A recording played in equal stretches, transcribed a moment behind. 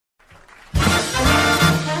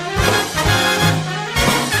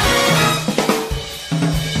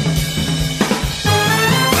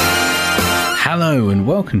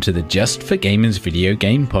welcome to the Just for Gamers video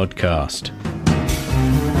game podcast.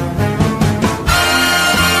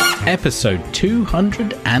 Episode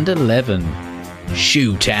 211,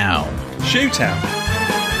 Shootout.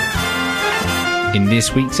 In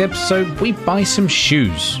this week's episode, we buy some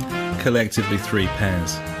shoes. Collectively 3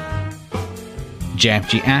 pairs.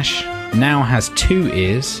 JfG Ash now has 2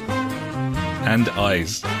 ears. And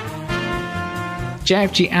eyes.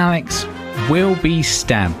 JfG Alex will be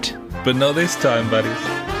stabbed. But not this time, buddies.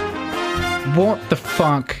 What the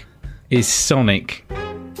fuck is Sonic?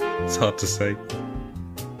 It's hard to say.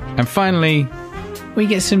 And finally, we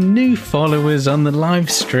get some new followers on the live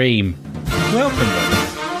stream. Welcome, buddies.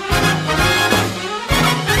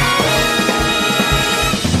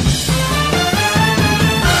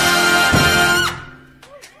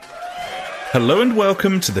 Hello and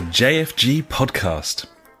welcome to the JfG podcast.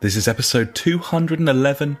 This is episode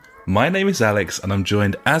 211. My name is Alex and I'm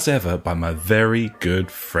joined as ever by my very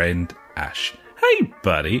good friend Ash. Hey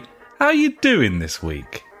buddy, how you doing this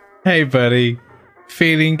week? Hey buddy,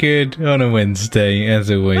 feeling good on a Wednesday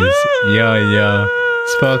as always. Yeah.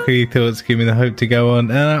 Sparkly thoughts give me the hope to go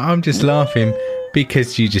on. And I'm just laughing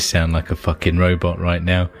because you just sound like a fucking robot right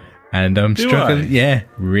now. And I'm struggling. Yeah,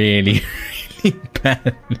 really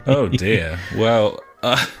badly. Oh dear. Well,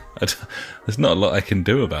 there's not a lot I can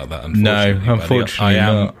do about that, unfortunately. No, unfortunately I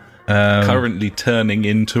am not. Currently turning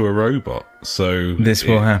into a robot, so this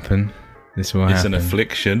will happen. It's an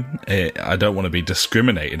affliction. I don't want to be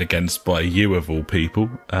discriminated against by you of all people.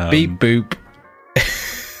 Beep boop.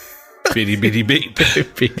 Biddy biddy beep.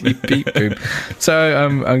 Biddy beep boop.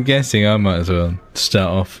 So I'm guessing I might as well start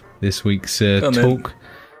off this week's talk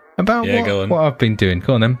about what I've been doing.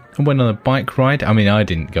 Go on then. I went on a bike ride. I mean, I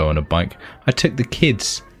didn't go on a bike. I took the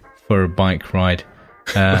kids for a bike ride.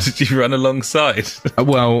 Did you run alongside?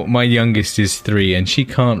 Well, my youngest is 3 and she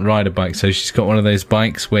can't ride a bike, so she's got one of those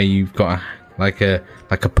bikes where you've got a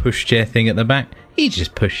pushchair thing at the back. You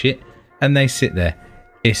just push it and they sit there.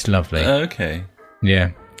 It's lovely. Okay.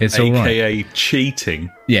 Yeah, it's all right. AKA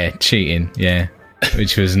cheating. Yeah, cheating. Yeah,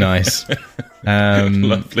 which was nice.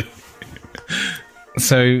 Lovely.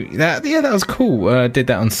 So that was cool. Did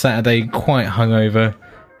that on Saturday, quite hungover.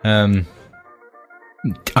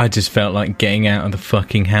 I just felt like getting out of the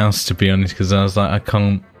fucking house, to be honest, because I was like, I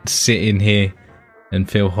can't sit in here and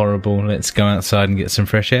feel horrible. Let's go outside and get some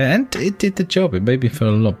fresh air. And it did the job. It made me feel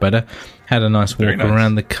a lot better. Had a nice walk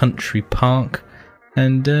around the country park.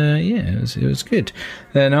 And it was good.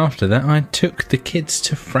 Then after that, I took the kids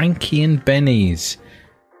to Frankie and Benny's.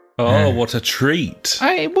 Oh, what a treat.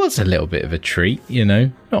 It was a little bit of a treat,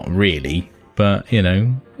 Not really, but, it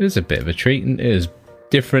was a bit of a treat. And it was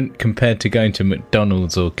different compared to going to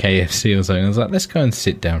McDonald's or KFC or something. I was like, let's go and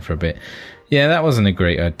sit down for a bit. Yeah, that wasn't a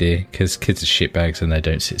great idea because kids are shitbags and they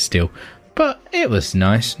don't sit still. But it was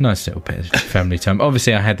nice little bit of family time.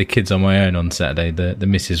 Obviously, I had the kids on my own on Saturday. The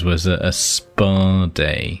missus was a spa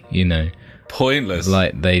day, Pointless.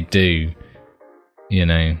 Like they do,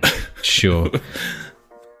 sure.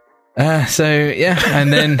 And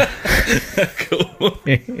then cool.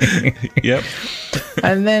 Yep.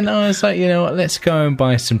 And then I was like, you know what, let's go and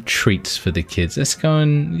buy some treats for the kids. Let's go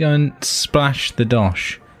and splash the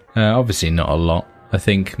dosh. Obviously not a lot. I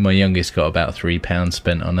think my youngest got about £3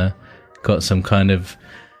 spent on her. Got some kind of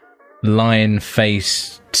lion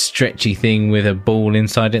face stretchy thing with a ball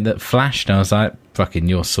inside it that flashed. And I was like, fucking,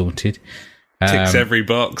 you're sorted. Ticks every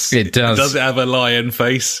box. It does. Does it have a lion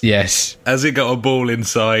face? Yes. Has it got a ball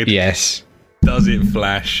inside? Yes. Does it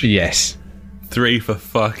flash? Yes. 3 for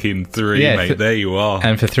fucking 3, yeah, mate. There you are.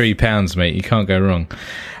 And for £3, mate, you can't go wrong.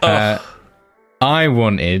 I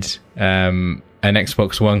wanted an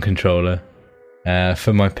Xbox One controller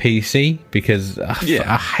for my PC because I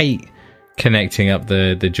hate connecting up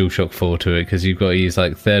the DualShock 4 to it because you've got to use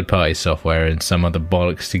like third-party software and some other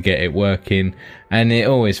bollocks to get it working, and it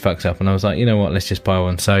always fucks up. And I was like, you know what, let's just buy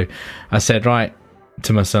one. So I said, right,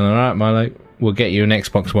 to my son, all right, Milo, we'll get you an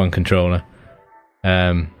Xbox One controller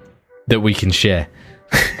that we can share.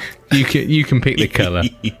 You can pick the colour.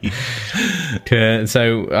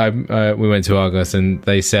 So we went to Argos and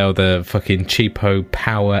they sell the fucking cheapo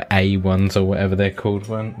Power A ones or whatever they're called.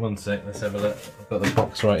 One sec, let's have a look. I've got the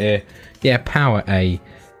box right here. Yeah, Power A.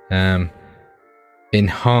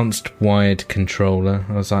 Enhanced wired controller.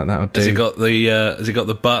 I was like, that'll do. Has it got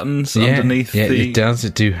the buttons underneath? Yeah, it does.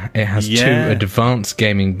 It has 2 advanced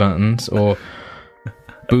gaming buttons, or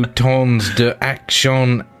boutons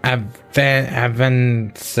d'action avancée.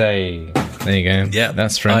 There you go. Yeah,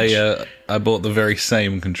 that's French. I bought the very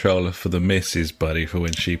same controller for the missus, buddy, for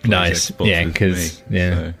when she plays Xbox with me.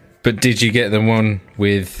 So. But did you get the one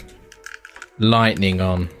with lightning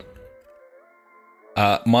on?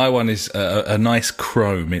 My one is a nice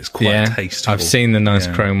chrome. It's quite tasteful. I've seen the nice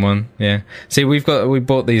chrome one. Yeah. See, we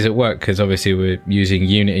bought these at work because obviously we're using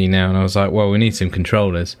Unity now, and I was like, well, we need some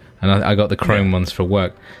controllers, and I got the chrome ones for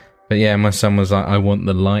work. But yeah, my son was like, I want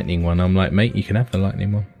the lightning one. I'm like, mate, you can have the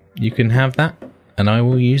lightning one. You can have that, and I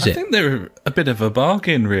will use it. I think they're a bit of a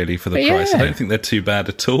bargain, really, for the price. I don't think they're too bad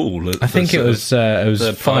at all. I think it was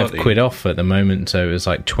 £5 off at the moment, so it was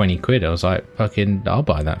like 20 quid. I was like, fucking, I'll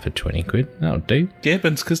buy that for 20 quid. That'll do. Yeah,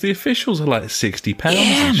 but it's because the officials are like £60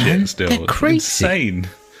 and shit still. They're crazy. Insane.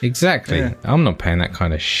 Exactly. Yeah. I'm not paying that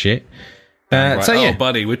kind of shit. Right. So, yeah. Oh,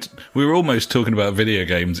 buddy, we were almost talking about video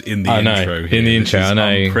games in the intro here. In the intro, I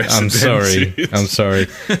know. I'm sorry.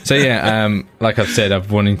 So, yeah, like I've said,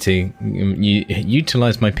 I've wanted to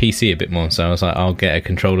utilise my PC a bit more. So I was like, I'll get a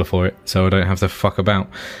controller for it so I don't have to fuck about.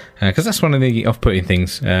 Because that's one of the off-putting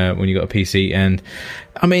things when you got a PC. And,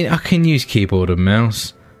 I mean, I can use keyboard and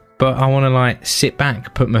mouse, but I want to, like, sit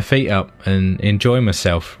back, put my feet up and enjoy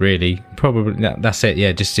myself, really. Probably, that's it,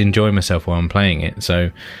 yeah, just enjoy myself while I'm playing it.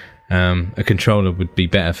 So... a controller would be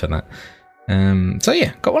better for that. So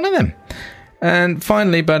yeah, got one of them. And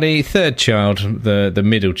finally, buddy, third child, the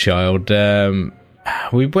middle child,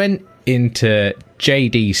 we went into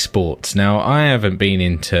JD Sports. Now, I haven't been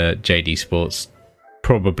into JD Sports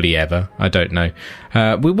probably ever. I don't know.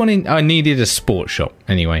 I needed a sports shop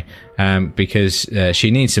anyway, because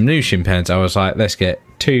she needs some new shin pads. I was like, let's get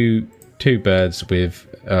two birds with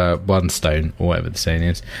one stone, or whatever the saying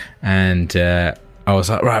is. And I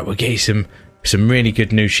was like, right, we'll get you some really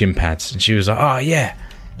good new shin pads. And she was like, oh, yeah,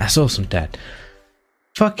 that's awesome, Dad.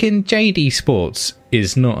 Fucking JD Sports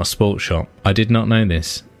is not a sports shop. I did not know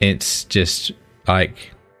this. It's just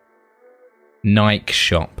like Nike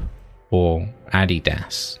shop or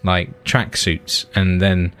Adidas, like tracksuits, and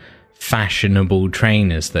then fashionable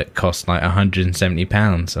trainers that cost like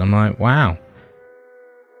 £170. I'm like, wow,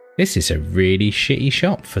 this is a really shitty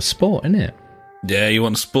shop for sport, isn't it? Yeah, you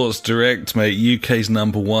want Sports Direct, mate. UK's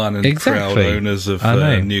number one and proud owners of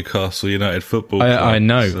Newcastle United Football Club. I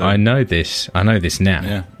know. So. I know this. I know this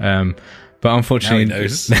now. Yeah. But unfortunately,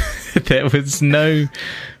 there was no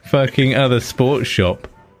fucking other sports shop.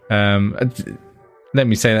 Let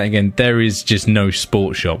me say that again. There is just no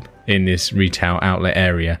sports shop in this retail outlet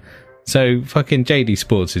area. So fucking JD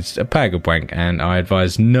Sports is a bag of wank, and I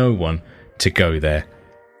advise no one to go there.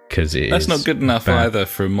 That's not good enough either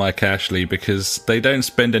from Mike Ashley, because they don't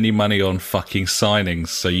spend any money on fucking signings,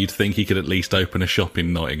 so you'd think he could at least open a shop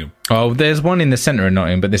in Nottingham. Oh, there's one in the centre of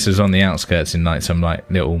Nottingham, but this is on the outskirts in like some like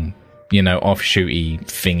little, offshooty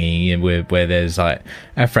thingy where there's like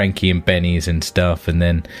a Frankie and Benny's and stuff, and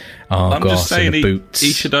then I'm just saying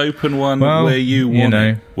he should open one where you want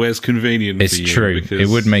it, where it's convenient for you. It's true. It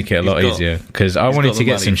would make it a lot easier, because I wanted to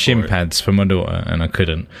get some shin pads for my daughter and I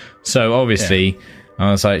couldn't. So obviously... Yeah. I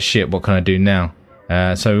was like, shit, what can I do now?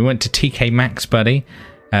 So we went to TK Maxx, buddy,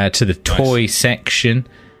 to the toy section,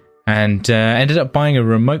 and ended up buying a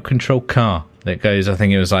remote control car that goes, I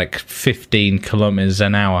think it was like 15 kilometers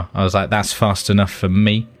an hour. I was like, that's fast enough for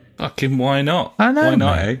me. Fucking why not? I know. Why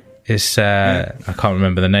not, eh? It's, I can't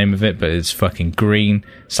remember the name of it, but it's fucking green.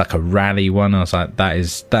 It's like a rally one. I was like,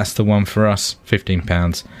 that's the one for us.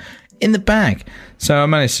 £15 in the bag. So I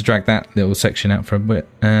managed to drag that little section out for a bit,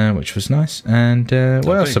 which was nice. And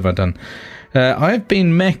what else have I done? I've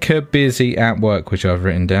been mecca busy at work, which I've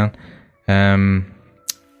written down.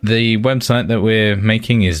 The website that we're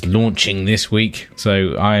making is launching this week.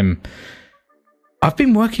 So I've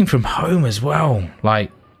been working from home as well,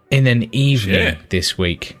 like in an evening this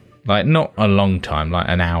week. Like not a long time, like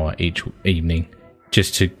an hour each evening,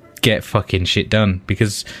 just to get fucking shit done,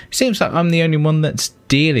 because it seems like I'm the only one that's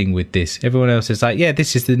dealing with this. Everyone else is like, yeah,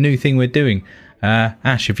 this is the new thing we're doing.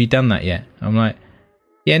 Ash, have you done that yet? I'm like,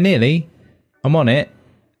 yeah, nearly. I'm on it.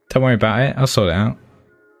 Don't worry about it. I'll sort it out.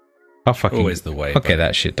 I'll get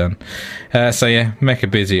that shit done. So yeah, mecca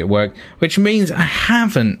busy at work, which means I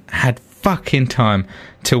haven't had fucking time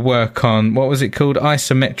to work on, what was it called?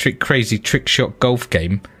 Isometric Crazy Trick Shot Golf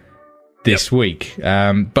Game this week.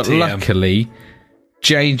 But luckily...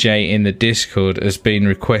 JJ in the Discord has been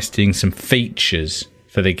requesting some features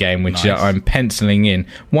for the game, which I'm penciling in.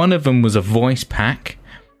 One of them was a voice pack,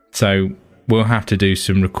 so we'll have to do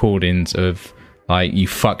some recordings of like, you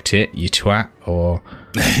fucked it, you twat, or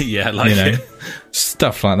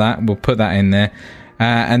stuff like that. We'll put that in there.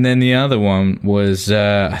 And then the other one was,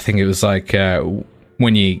 I think it was like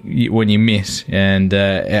when you miss and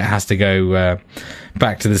it has to go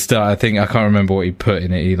back to the start. I can't remember what he put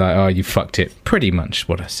in it. He like, oh, you fucked it. Pretty much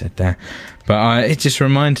what I said there. But it just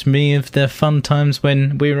reminds me of the fun times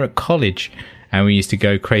when we were at college and we used to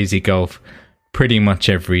go crazy golf pretty much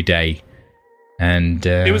every day. And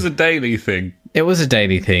it was a daily thing. It was a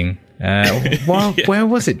daily thing. Where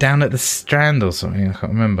was it? Down at the Strand or something? I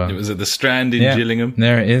can't remember. It was at the Strand in Gillingham.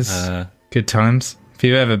 There it is. Good times. If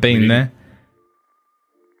you've ever been there,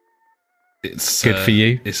 it's good for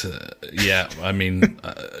you. It's I mean,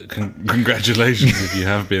 congratulations if you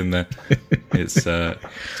have been there. It's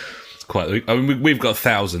quite. I mean, we've got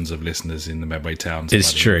thousands of listeners in the Medway towns.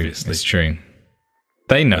 It's true. Obviously. It's true.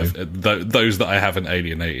 They know. Those that I haven't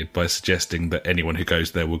alienated by suggesting that anyone who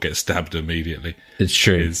goes there will get stabbed immediately. It's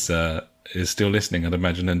true. Is still listening, I'd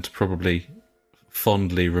imagine, and probably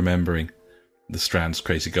fondly remembering the Strand's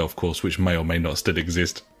crazy golf course, which may or may not still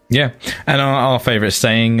exist. Yeah, and our favourite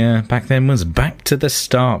saying back then was "back to the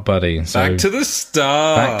start, buddy." So, back to the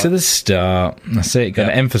start. Back to the start. That's it. Got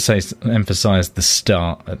to emphasise the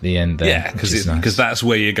start at the end there. Yeah, because that's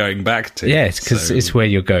where you're going back to. Yeah, because it's where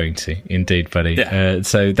you're going to. Indeed, buddy. Yeah.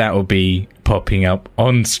 So that will be popping up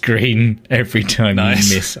on screen every time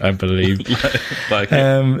you miss, I believe. like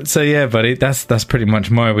it. So yeah, buddy, that's pretty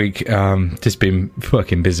much my week. Just been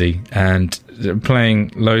fucking busy and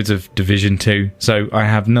playing loads of Division 2. So I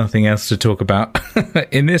have nothing else to talk about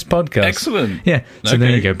in this podcast. Excellent. Yeah. So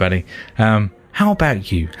there you go, buddy. How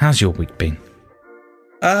about you? How's your week been?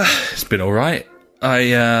 It's been all right.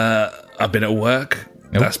 I've been at work.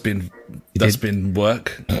 That's been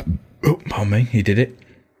work. Oh, pardon me. He did it.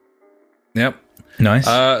 Yep. Nice.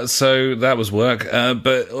 So that was work.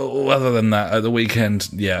 But other than that, at the weekend,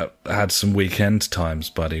 I had some weekend times,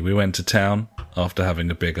 buddy. We went to town after having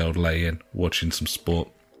a big old lay-in, watching some sport.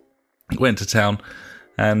 Went to town,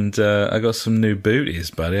 and I got some new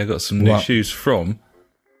booties, buddy. I got some new shoes from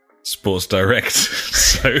Sports Direct.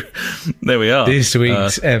 So there we are. This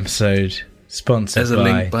week's episode sponsored by... There's a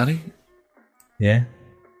link, buddy. Yeah.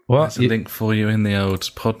 What? There's a link for you in the old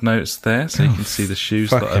pod notes there, so you can see the shoes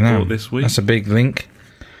that I bought this week. That's a big link.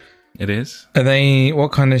 It is. Are they?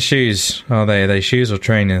 What kind of shoes are they? Are they shoes or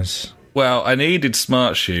trainers? Well, I needed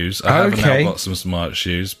smart shoes. I have now got some smart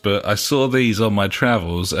shoes, but I saw these on my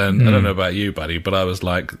travels, and I don't know about you, buddy, but I was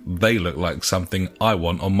like, they look like something I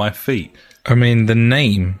want on my feet. I mean, the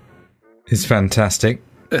name is fantastic.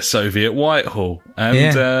 They're Soviet Whitehall, and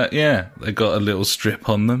they got a little strip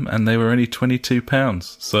on them, and they were only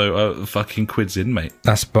 £22. So fucking quid's in, mate.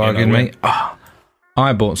 That's bargain, mate. Oh,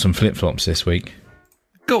 I bought some flip flops this week.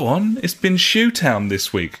 Go on, it's been Shoe Town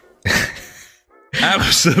this week.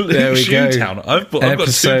 Absolute Shoe Town. I've got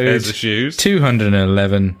 2 pairs of shoes.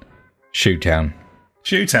 211 Shoe Town.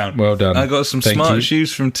 Shoe Town. Well done. I got some smart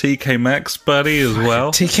shoes from TK Maxx, buddy, as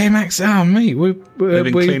well. TK Maxx. Oh, mate, we've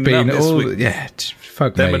been all week. Yeah.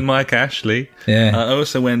 Fuck them mate. And Mike Ashley. Yeah. I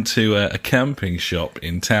also went to a camping shop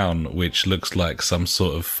in town, which looks like some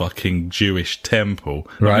sort of fucking Jewish temple.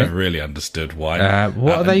 Right. I never really understood why.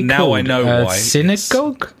 What are they called? Now I know why.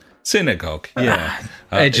 Synagogue? Synagogue, yeah.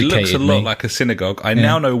 It looks a lot like a synagogue. I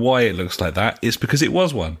now know why it looks like that. It's because it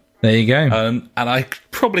was one. There you go. And I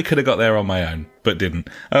probably could have got there on my own, but didn't.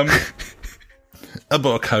 I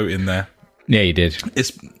bought a coat in there. Yeah, you did.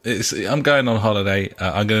 I'm going on holiday.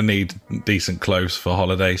 I'm going to need decent clothes for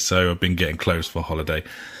holiday, so I've been getting clothes for holiday.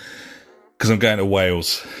 Because I'm going to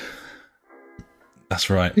Wales.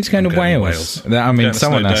 That's right. Who's going to Wales? I mean,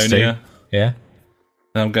 someone has to. Yeah.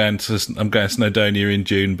 I'm going to Snowdonia in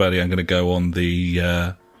June, buddy. I'm going to go on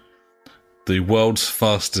the world's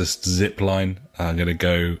fastest zip line. I'm going to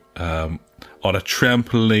go on a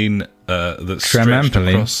trampoline that's stretched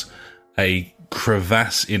across a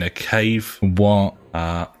crevasse in a cave. What?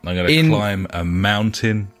 I'm going to climb a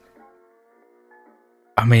mountain.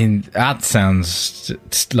 I mean, that sounds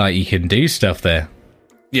like you can do stuff there.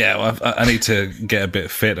 Yeah, well, I need to get a bit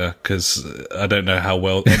fitter because I don't know how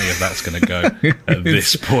well any of that's going to go at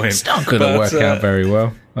this point. It's not going to work out very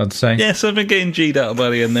well, I'd say. Yeah, so I've been getting G'd out,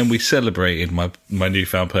 buddy, and then we celebrated my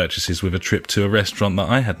newfound purchases with a trip to a restaurant that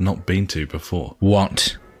I had not been to before.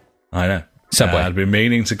 What? I know. Subway. I'd been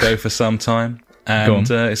meaning to go for some time, and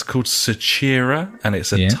it's called Sachira, and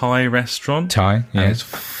it's a Thai restaurant. Thai, yeah. And it's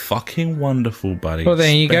fucking wonderful, buddy. Well,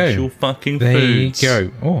 there you go. Special fucking foods. There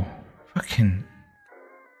you go. Oh, fucking...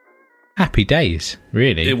 happy days,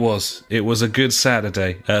 really. It was a good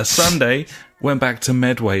Saturday. Sunday, went back to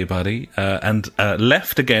Medway, buddy, and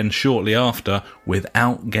left again shortly after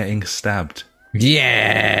without getting stabbed.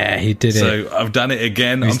 Yeah, he did it. So I've done it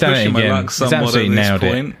again. I'm pushing my luck somewhat at this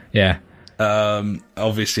point. Yeah.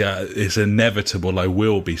 Obviously, it's inevitable I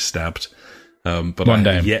will be stabbed, but One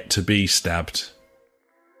day. I'm yet to be stabbed.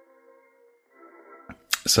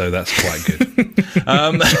 So that's quite good.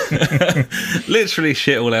 Literally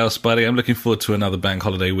shit all else, buddy. I'm looking forward to another bank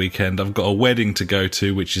holiday weekend. I've got a wedding to go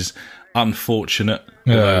to, which is unfortunate.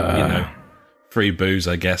 free booze,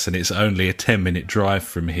 I guess, and it's only a 10-minute drive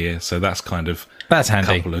from here, so that's handy.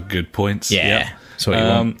 A couple of good points. Yeah, that's what you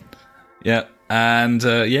want. Yeah, and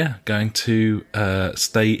going to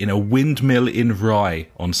stay in a windmill in Rye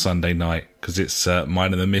on Sunday night because it's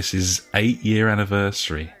mine and the missus' 8-year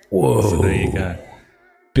anniversary. Whoa! So there you go.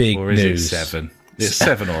 Big or is news. It 7? It's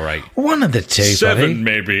 7 or 8. One of the two. 7, buddy.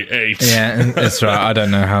 maybe 8. Yeah, that's right. I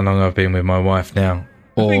don't know how long I've been with my wife now.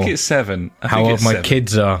 I think it's 7. How old my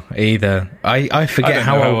kids are either. I forget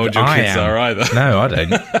how old your I kids am. are either. No, I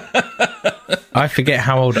don't. I forget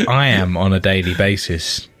how old I am on a daily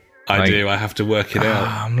basis. I do. I have to work it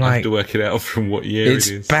out. I have to work it out from what year it is.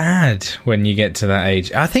 It's bad when you get to that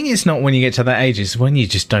age. I think it's not when you get to that age. It's when you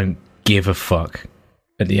just don't give a fuck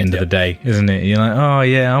at the end of the day, isn't it? You're like, oh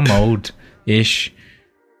yeah, I'm old-ish.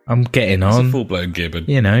 I'm getting on. It's a full-blown gibbon.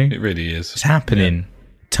 You know. It really is. It's happening.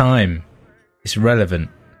 Yeah. Time. It's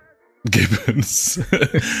relevant. Gibbons.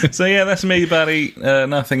 So yeah, that's me, buddy.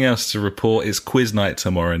 Nothing else to report. It's quiz night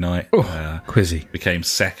tomorrow night. Quizzy. Became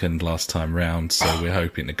second last time round, so we're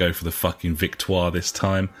hoping to go for the fucking victoire this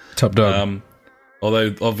time. Top dog.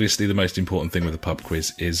 Although obviously the most important thing with the pub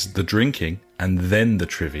quiz is the drinking and then the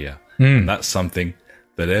trivia. And that's something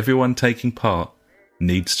that everyone taking part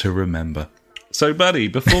needs to remember. So buddy,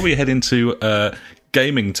 before we head into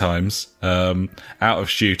gaming times, out of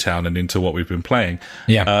Shoetown and into what we've been playing,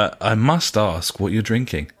 I must ask what you're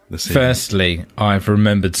drinking this evening. Firstly, I've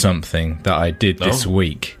remembered something that I did this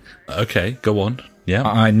week. Okay, go on. Yeah.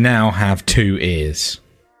 I now have 2 ears,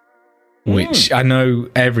 which I know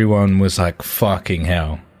everyone was like, fucking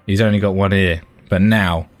hell, he's only got 1 ear, but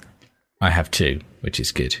now I have 2, which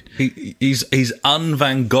is good. He's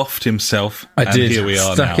un-Van Goghed himself. I did. Here we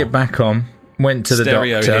are Stuck now. It back on, went to the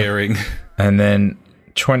Stereo doctor. hearing. And then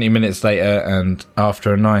 20 minutes later, and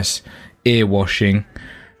after a nice ear washing,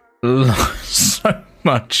 so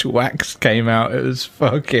much wax came out. It was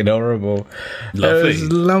fucking horrible. Lovely. There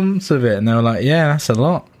was lumps of it, and they were like, yeah, that's a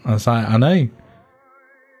lot. I was like, I know.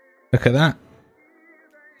 Look at that.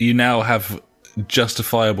 You now have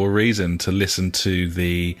justifiable reason to listen to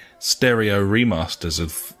the stereo remasters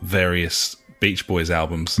of various Beach Boys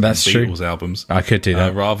albums. That's and true. Beatles albums. I could do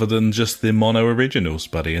that. Rather than just the mono originals,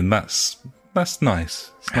 buddy. And that's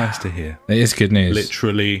nice. It's nice to hear. It is good news.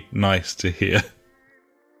 Literally nice to hear.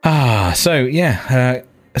 So yeah,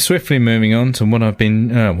 swiftly moving on to what I've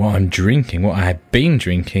been, what I'm drinking, what I have been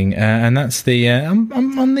drinking, and that's the, I'm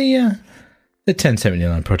on the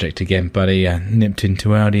 1079 project again, buddy. Nipped into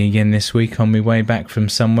Aldi again this week on my way back from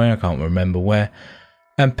somewhere, I can't remember where,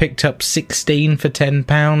 and picked up 16 for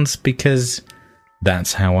 £10 because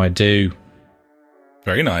that's how I do.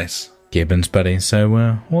 Very nice. Gibbons, buddy.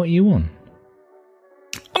 So, what are you on?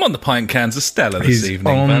 I'm on the pint cans of Stella this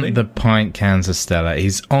evening, on buddy. the pint cans of Stella.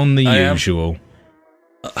 He's on the usual.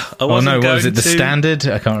 Oh no, was it the standard?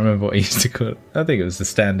 I can't remember what he used to call it. I think it was the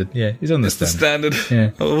standard. Yeah, he's on the standard. The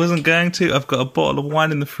standard. Yeah. I wasn't going to. I've got a bottle of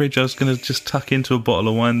wine in the fridge. I was going to just tuck into a bottle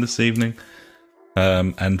of wine this evening.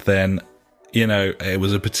 And then, you know, it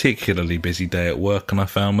was a particularly busy day at work, and I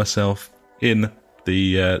found myself in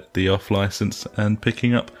the off license and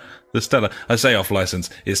picking up the Stella. I say off license.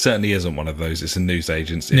 It certainly isn't one of those. It's a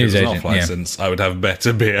newsagent's. If it was an off license, I would have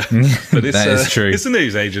better beer. But it's, that is true. It's a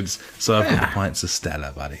newsagent's, so I've got the pints of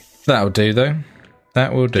Stella, buddy. That'll do, though.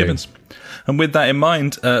 That will do. Gibbons. And with that in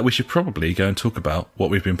mind, we should probably go and talk about what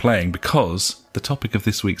we've been playing, because the topic of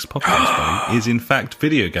this week's podcast, buddy, is in fact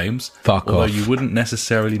video games. Fuck although off. You wouldn't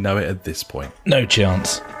necessarily know it at this point. No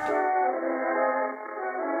chance.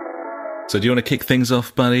 So do you want to kick things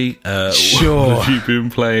off, buddy? Sure. What have you been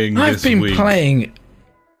playing this week? I've been playing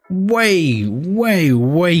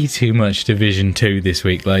way too much Division 2 this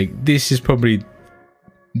week. Like, this is probably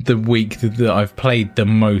the week that I've played the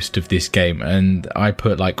most of this game, and I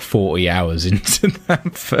put like 40 hours into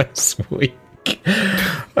that first week.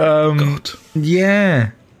 God.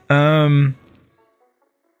 Yeah.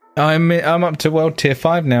 I'm up to World Tier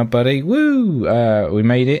 5 now, buddy. Woo! We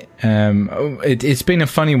made it. It's been a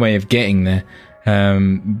funny way of getting there,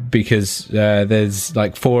 because there's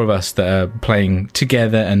like 4 of us that are playing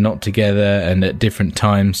together and not together and at different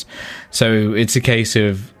times. So it's a case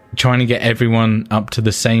of trying to get everyone up to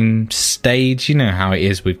the same stage. You know how it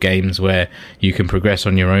is with games where you can progress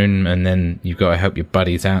on your own and then you've got to help your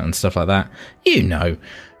buddies out and stuff like that. You know.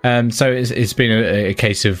 So it's been a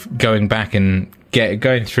case of going back and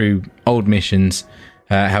going through old missions,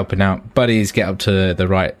 helping out buddies get up to the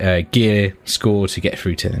right gear score to get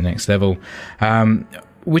through to the next level,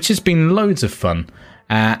 which has been loads of fun,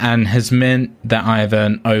 and has meant that I've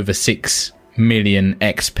earned over 6 million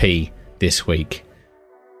XP this week.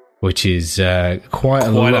 which is quite a Quite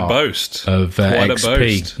lot a boast. of Quite XP. a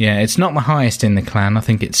boast. Yeah, it's not the highest in the clan. I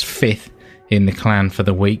think it's 5th in the clan for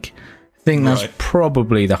the week. I think that's Right.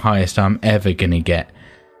 probably the highest I'm ever going to get.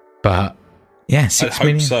 But, yeah, 6 I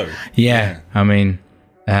million. hope so. Yeah, I mean,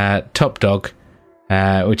 Top Dog,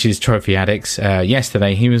 which is Trophy Addicts,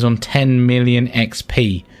 yesterday he was on 10 million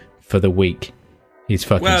XP for the week. He's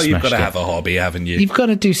fucking Well, you've smashed got to it. have a hobby, haven't you? You've got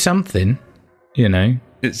to do something, you know.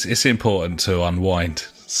 It's important to unwind.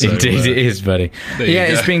 So, Indeed, it is, buddy. Yeah,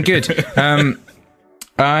 it's been good.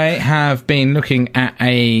 I have been looking at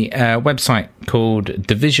a website called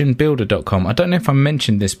divisionbuilder.com. I don't know if I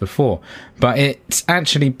mentioned this before, but it's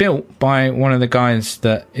actually built by one of the guys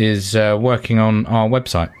that is working on our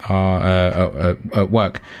website at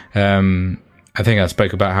work. I think I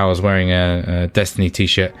spoke about how I was wearing a Destiny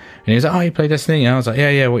t-shirt, and he was like, "Oh, you play Destiny?" And I was like,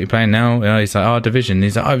 "Yeah, what are you playing now?" And he's like, "Oh, Division." And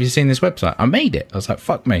he's like, "Oh, have you seen this website? I made it." I was like,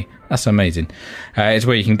 "Fuck me, that's amazing." It's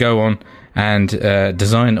where you can go on and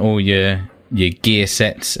design all your gear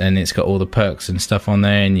sets, and it's got all the perks and stuff on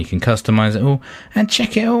there, and you can customize it all and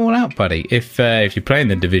check it all out, buddy. If you're playing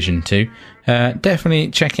the Division 2, definitely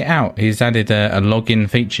check it out. He's added a login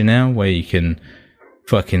feature now where you can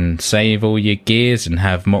fucking save all your gears and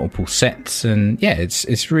have multiple sets, and yeah,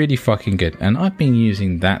 it's really fucking good. And I've been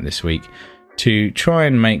using that this week to try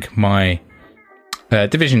and make my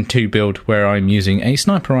Division 2 build, where I'm using a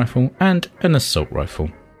sniper rifle and an assault rifle,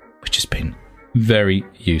 which has been very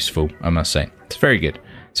useful, I must say. It's very good.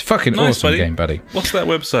 It's a fucking awesome game, buddy. What's that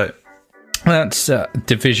website? That's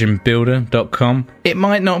divisionbuilder.com. It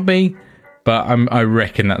might not be, but I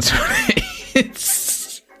reckon that's what it is.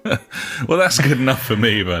 Well, that's good enough for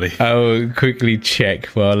me, buddy. I'll quickly check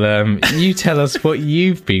while you tell us what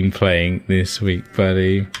you've been playing this week,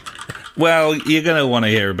 buddy. Well, you're going to want to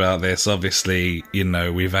hear about this. Obviously, you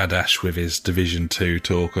know, we've had Ash with his Division 2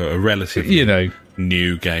 talk, a relatively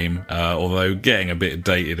new game, although getting a bit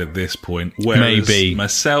dated at this point. Whereas maybe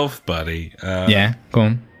myself, buddy. Yeah, go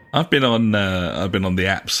on. I've been on the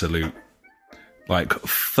absolute, like,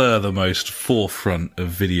 furthermost forefront of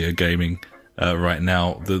video gaming right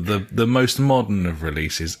now. The most modern of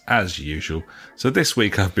releases, as usual. So this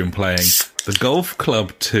week I've been playing the Golf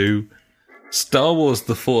Club 2, Star Wars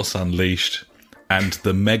The Force Unleashed, and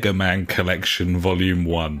the Mega Man Collection Volume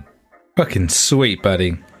 1. Fucking sweet,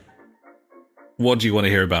 buddy. What do you want to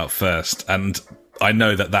hear about first? And I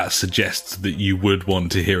know that suggests that you would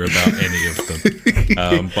want to hear about any of them.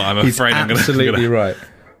 But I'm afraid I'm absolutely right.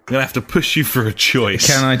 I'm going to have to push you for a choice.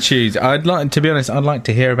 Can I choose? I'd like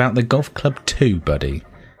to hear about the Golf Club 2, buddy.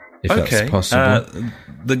 If that's possible.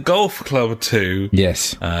 The Golf Club 2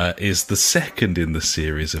 yes. Is the second in the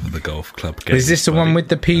series of the Golf Club games. Is this the one with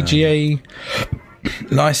the PGA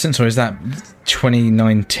license, or is that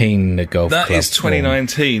 2019, the Golf Club? That is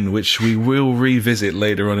 2019, one? Which we will revisit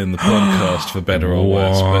later on in the podcast for better or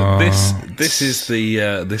worse. But this is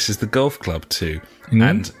the Golf Club 2,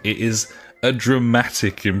 and it is a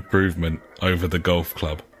dramatic improvement over the Golf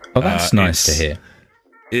Club. Oh, that's nice to hear.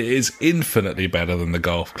 It is infinitely better than the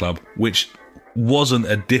Golf Club, which wasn't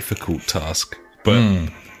a difficult task, but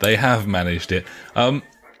they have managed it.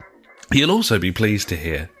 You'll also be pleased to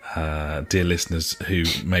hear, dear listeners who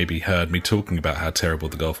maybe heard me talking about how terrible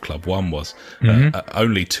the Golf Club 1 was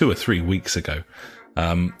only 2 or 3 weeks ago,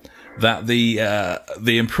 that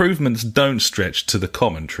the improvements don't stretch to the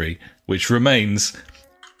commentary, which remains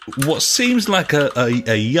what seems like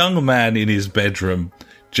a young man in his bedroom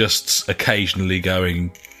just occasionally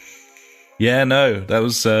going, "Yeah, no, that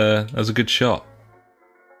was a good shot."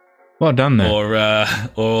 Well done there.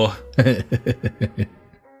 Or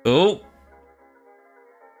oh,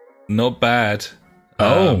 not bad.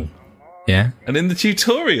 Yeah. And in the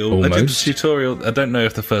tutorial, almost. I did the tutorial. I don't know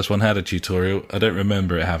if the first one had a tutorial. I don't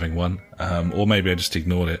remember it having one, or maybe I just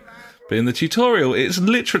ignored it. But in the tutorial, it's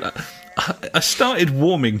literally... I started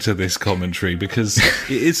warming to this commentary because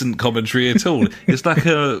it isn't commentary at all. It's like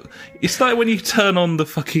when you turn on the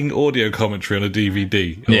fucking audio commentary on a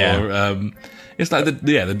DVD. Yeah. Or, it's like the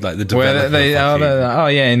developer.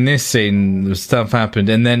 In this scene, the stuff happened,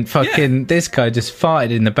 and then fucking this guy just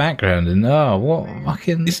farted in the background, and what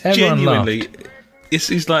fucking... It's everyone genuinely... laughed.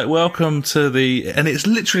 It's like, welcome to the... And it's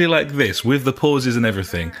literally like this, with the pauses and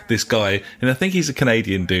everything. This guy, and I think he's a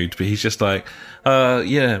Canadian dude, but he's just like,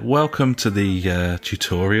 welcome to the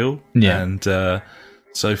tutorial. Yeah. And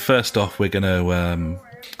so first off, we're going to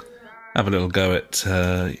have a little go at,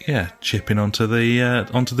 chipping onto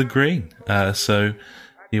the green. So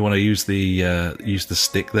you want to use the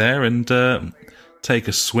stick there and take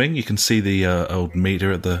a swing. You can see the old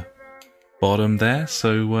meter at the bottom there.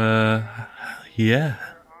 So... yeah.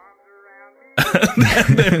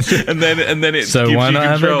 and then it so gives why you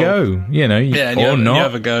not control. Have a go? You know, Yeah, and or you not,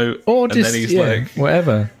 have a go, or and just then he's like,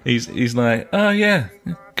 whatever. He's like, oh yeah,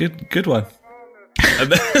 good one.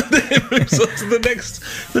 And then it moves on to the next.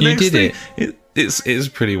 The You next did thing. It's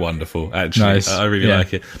pretty wonderful, actually. Nice. I really Yeah.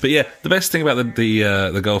 like it. But yeah, the best thing about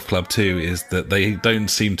the golf club too is that they don't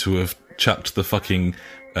seem to have chucked the fucking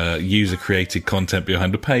user created content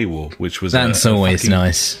behind a paywall, which was That's always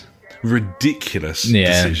nice. Ridiculous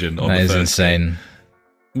decision on that the is first insane. game.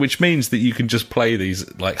 Which means that you can just play these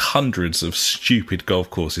like hundreds of stupid golf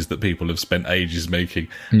courses that people have spent ages making.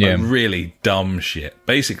 Yeah. Like, really dumb shit.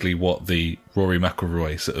 Basically what the Rory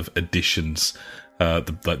McIlroy sort of editions,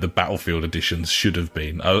 the Battlefield editions should have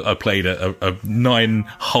been. I played a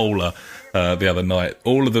 9-holer the other night,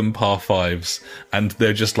 all of them par 5s, and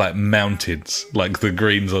they're just like mountains, like the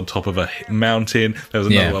greens on top of a mountain. There was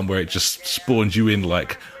another one where it just spawns you in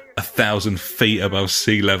like 1,000 feet above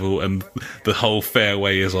sea level, and the whole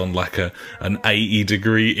fairway is on like an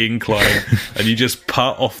 80-degree incline, and you just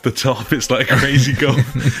putt off the top. It's like crazy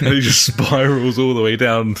golf, and it just spirals all the way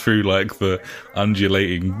down through like the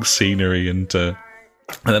undulating scenery. And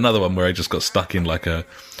another one where I just got stuck in like a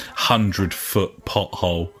 100-foot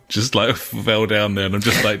pothole, just like fell down there, and I'm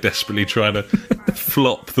just like desperately trying to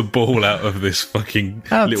flop the ball out of this fucking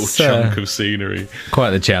little chunk of scenery.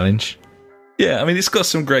 Quite the challenge. Yeah, I mean, it's got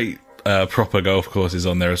some great proper golf courses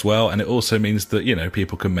on there as well, and it also means that, you know,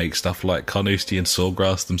 people can make stuff like Carnoustie and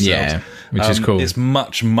Sawgrass themselves. Yeah, which is cool. It's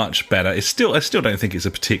much, much better. I still don't think it's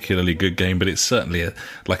a particularly good game, but it's certainly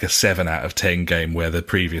like a 7 out of 10 game, where the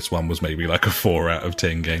previous one was maybe like a 4 out of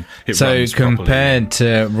 10 game. So compared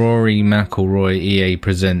to Rory McIlroy EA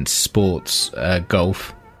Presents Sports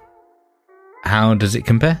Golf, how does it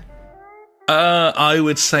compare? I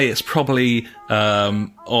would say it's probably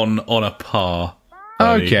on a par.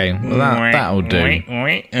 Okay, well that'll do.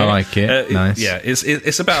 I like it. Nice. Yeah,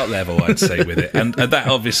 it's about level, I'd say, with it, and that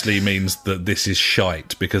obviously means that this is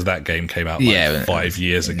shite because that game came out 5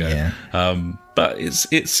 years ago. Yeah. But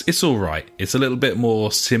it's all right. It's a little bit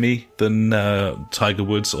more simmy than Tiger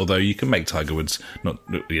Woods, although you can make Tiger Woods not.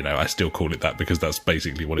 You know, I still call it that because that's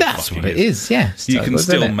basically what that's fucking what it is. Yeah, you can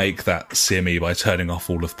still make that simmy by turning off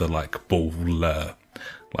all of the like ball,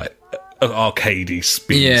 like arcadey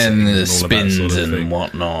spins. Yeah, and the all spins sort of and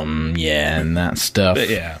whatnot. Yeah, and that stuff. But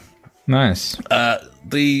yeah. Nice.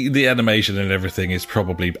 The animation and everything is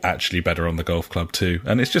probably actually better on the golf club too,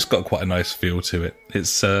 and it's just got quite a nice feel to it.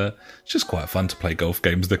 It's just quite fun to play golf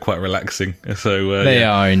games. They're quite relaxing. So they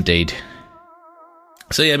are indeed.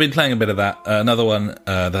 So yeah, I've been playing a bit of that. Another one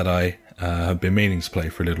that I have been meaning to play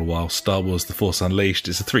for a little while, Star Wars: The Force Unleashed.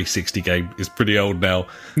 It's a 360 game. It's pretty old now.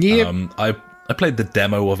 Yep. I played the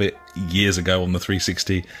demo of it years ago on the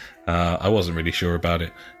 360. I wasn't really sure about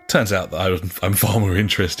it. Turns out that I'm far more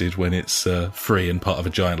interested when it's free and part of a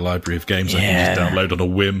giant library of games I can just download on a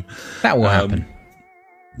whim. That will happen.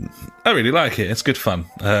 I really like it. It's good fun.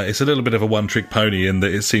 It's a little bit of a one-trick pony in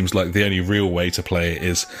that it seems like the only real way to play it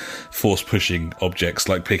is force-pushing objects,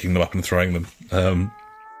 like picking them up and throwing them.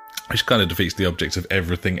 Which kind of defeats the object of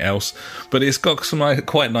everything else. But it's got some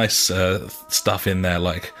quite nice stuff in there,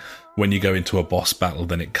 like when you go into a boss battle,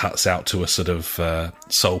 then it cuts out to a sort of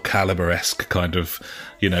Soul Calibur-esque kind of,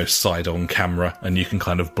 you know, side-on camera, and you can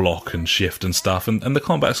kind of block and shift and stuff, and the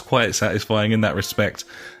combat's quite satisfying in that respect.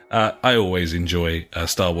 I always enjoy a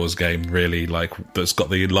Star Wars game, really, like, that's got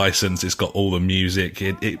the license, it's got all the music,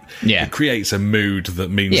 it creates a mood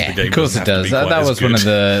that means the game of course doesn't it have does. to be quite That as was good. one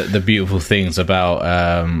of the beautiful things about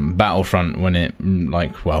Battlefront when it,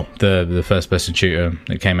 the first-person shooter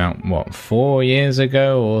that came out, 4 years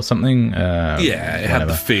ago or something? It had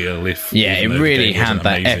the feel. It really had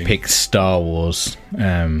that epic Star Wars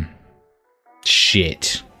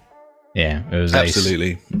shit. Yeah, it was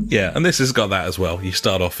absolutely ace. Yeah, and this has got that as well. You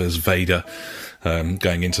start off as Vader,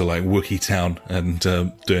 going into like Wookiee town and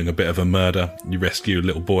doing a bit of a murder. You rescue a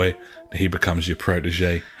little boy, he becomes your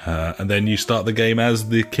protege, and then you start the game as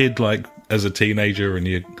the kid, like as a teenager, and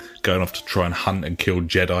you're going off to try and hunt and kill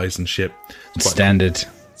Jedis and shit. Standard.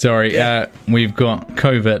 Cool. Sorry, we've got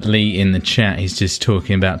Covert Lee in the chat. He's just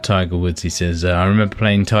talking about Tiger Woods. He says, I remember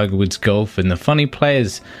playing Tiger Woods golf, and the funny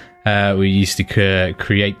players we used to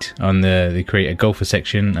create on the Create a Golfer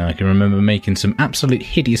section. I can remember making some absolute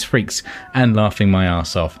hideous freaks and laughing my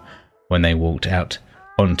ass off when they walked out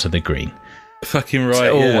onto the green. Fucking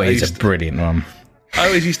right. It's always a brilliant one. I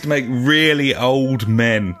always used to make really old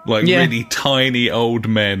men, like really tiny old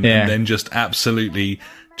men, and then just absolutely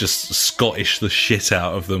just Scottish the shit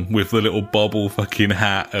out of them with the little bobble fucking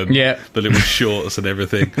hat and the little shorts and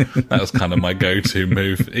everything. That was kind of my go-to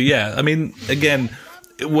move. Yeah, I mean, again,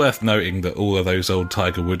 worth noting that all of those old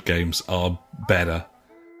Tiger Woods games are better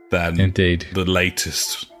than Indeed. the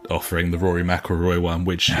latest offering, the Rory McIlroy one,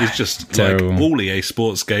 which is just like Terrible. all EA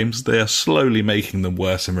Sports games. They are slowly making them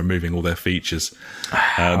worse and removing all their features.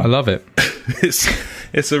 I love it.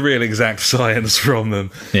 It's a real exact science from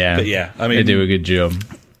them. Yeah. But yeah, I mean, They do a good job.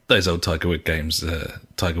 those old Tiger Woods games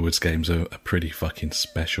are pretty fucking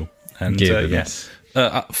special. And Give them this.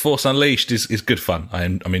 Force Unleashed is good fun.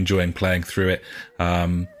 I'm enjoying playing through it.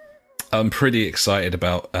 I'm pretty excited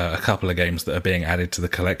about a couple of games that are being added to the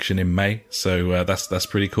collection in May, so that's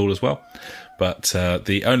pretty cool as well. But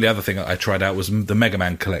the only other thing I tried out was the Mega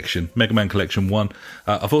Man Collection, Mega Man Collection 1.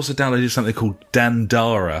 I've also downloaded something called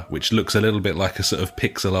Dandara, which looks a little bit like a sort of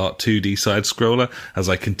pixel art 2D side-scroller, as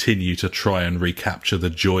I continue to try and recapture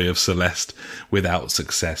the joy of Celeste without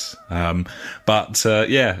success.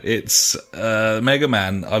 Yeah, it's Mega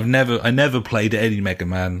Man. I never played any Mega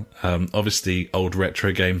Man. Obviously, old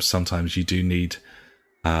retro games, sometimes you do need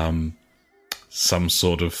some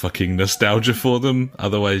sort of fucking nostalgia for them.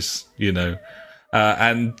 Otherwise,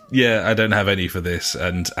 and yeah, I don't have any for this.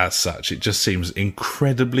 And as such, it just seems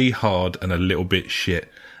incredibly hard and a little bit shit.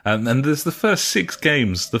 And there's the first six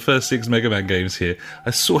Mega Man games here.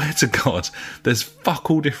 I swear to God, there's fuck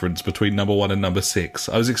all difference between number 1 and number 6.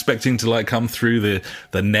 I was expecting to like come through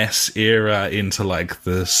the NES era into like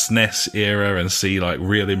the SNES era and see like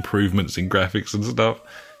real improvements in graphics and stuff.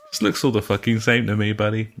 This looks all the fucking same to me,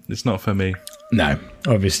 buddy. It's not for me. No,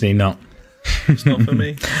 obviously not. It's not for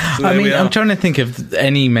me. So I mean, I'm trying to think of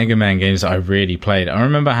any Mega Man games that I really played. I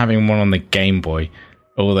remember having one on the Game Boy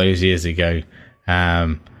all those years ago.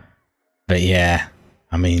 But yeah,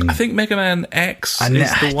 I mean, I think Mega Man X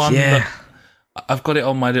is the one that I've got it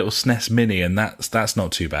on my little SNES Mini, and that's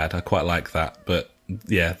not too bad. I quite like that. But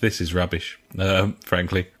yeah, this is rubbish,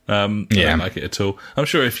 frankly. I don't like it at all. I'm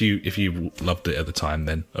sure if you loved it at the time,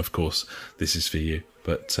 then of course this is for you.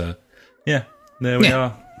 But yeah, there we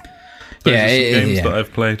are. Those are some games that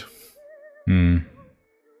I've played.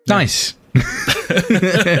 Nice.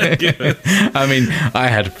 I mean, I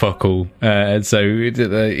had fuck all. We'll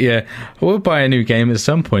buy a new game at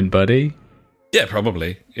some point, buddy. Yeah,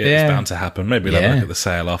 probably. It's bound to happen. Maybe we'll have a look at the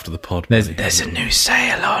sale after the pod. There's a new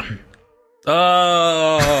sale on.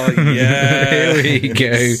 Oh, yeah.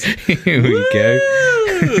 Here we go.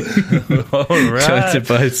 All right. Try to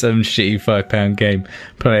buy some shitty £5 game,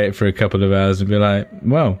 play it for a couple of hours and be like,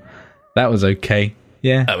 well, that was okay.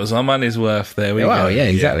 Yeah. That was our money's worth. There we go. Well, yeah,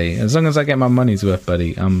 exactly. As long as I get my money's worth,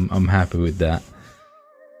 buddy, I'm happy with that.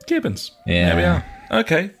 Gibbons. Yeah. There we are.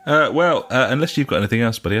 Okay. Unless you've got anything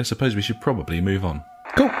else, buddy, I suppose we should probably move on.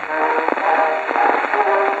 Cool.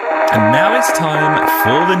 And now it's time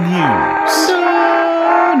for the news.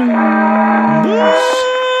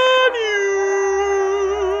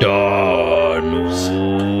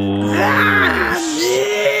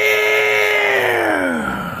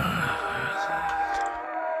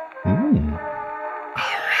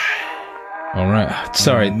 All right.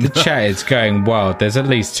 Sorry, the chat is going wild. There's at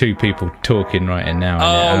least 2 people talking right now.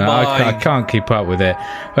 I can't keep up with it.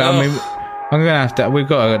 But I mean, I'm going to have to. We've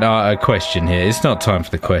got a question here. It's not time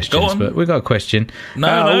for the questions, but we've got a question.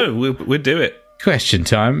 We'll do it. Question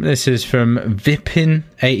time. This is from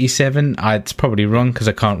Vipin87. It's probably wrong because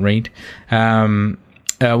I can't read.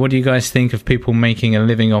 What do you guys think of people making a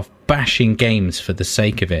living off bashing games for the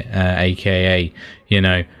sake of it? AKA,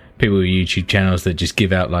 people with YouTube channels that just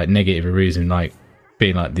give out like negative reviews and like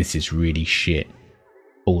being like, this is really shit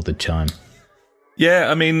all the time.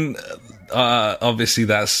 Yeah, I mean, obviously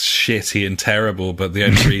that's shitty and terrible, but the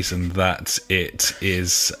only reason that it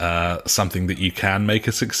is something that you can make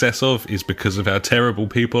a success of is because of how terrible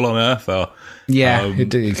people on Earth are. Yeah,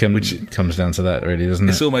 it comes down to that, really, doesn't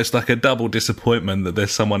it? It's almost like a double disappointment that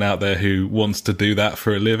there's someone out there who wants to do that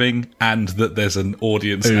for a living, and that there's an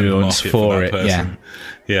audience and a market for that person.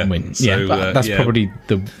 Yeah, but that's probably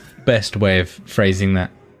the best way of phrasing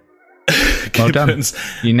that. Well done.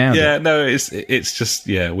 You nailed it. Yeah, no, it's just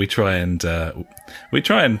we try and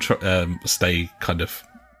stay kind of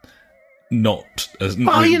not as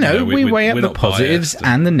well. We weigh up the positives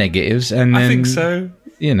and the negatives, and then, I think so.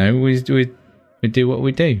 We do what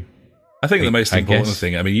we do. I think the most important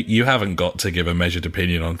thing, I mean, you haven't got to give a measured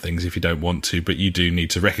opinion on things if you don't want to, but you do need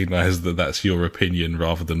to recognise that that's your opinion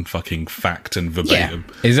rather than fucking fact and verbatim.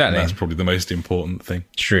 Yeah, exactly. And that's probably the most important thing.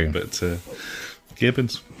 True. But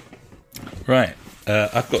Gibbons. Right.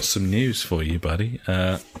 I've got some news for you, buddy.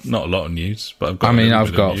 Not a lot of news, but I've got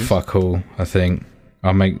I've got fuck all, I think.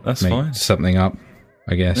 I'll make something up,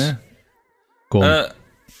 I guess. Yeah. Go on.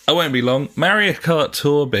 I won't be long. Mario Kart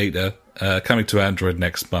Tour beta coming to Android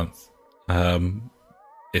next month.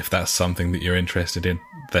 if that's something that you're interested in,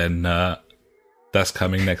 then that's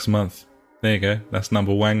coming next month. There you go. That's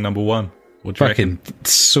number one. What do you reckon?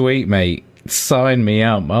 Sweet, mate. Sign me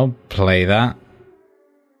up. I'll play that.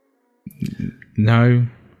 No,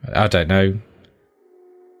 I don't know.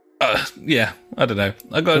 Yeah, I don't know.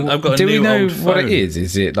 I've got a new old phone. Do we know what it is?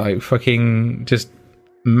 Is it like fucking just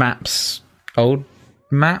maps, old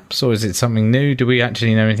maps, or is it something new? Do we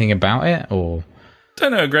actually know anything about it, or?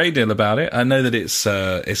 Don't know a great deal about it. I know that it's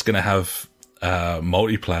going to have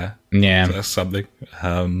multiplayer. Yeah, so that's something.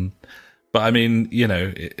 But I mean,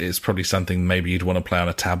 it's probably something maybe you'd want to play on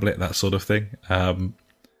a tablet, that sort of thing.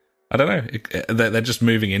 I don't know. They're just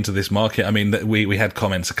moving into this market. I mean, we had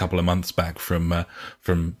comments a couple of months back from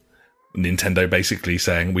Nintendo basically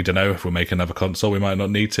saying, we don't know if we'll make another console, we might not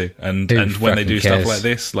need to. And when they do stuff like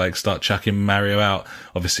this, like start chucking Mario out,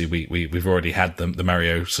 obviously we've already had the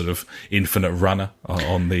Mario sort of infinite runner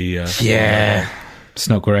on the... it's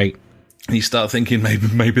not great. You start thinking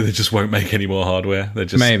maybe they just won't make any more hardware. They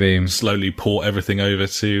just slowly port everything over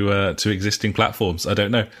to existing platforms. I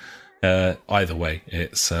don't know. Either way,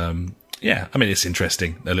 it's I mean, it's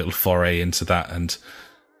interesting, a little foray into that, and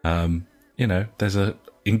there's a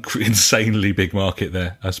insanely big market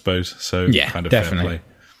there, I suppose. So kind of definitely.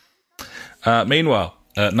 Fair play. Meanwhile,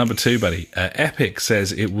 number 2, buddy, Epic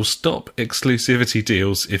says it will stop exclusivity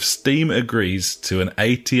deals if Steam agrees to an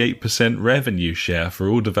 88% revenue share for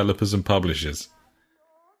all developers and publishers.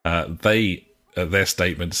 Their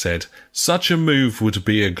statement said, such a move would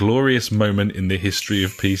be a glorious moment in the history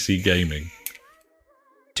of PC gaming.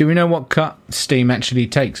 Do we know what cut Steam actually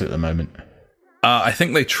takes at the moment? I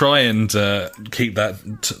think they try and keep that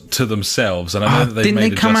to themselves, and I know that they've made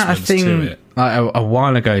didn't they come out a adjustments thing to it. Like a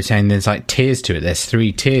while ago saying there's like tiers to it? There's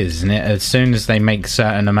 3 tiers, isn't it? As soon as they make a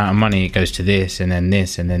certain amount of money, it goes to this, and then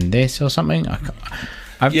this, and then this, or something.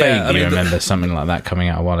 I vaguely remember something like that coming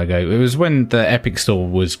out a while ago. It was when the Epic Store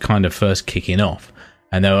was kind of first kicking off,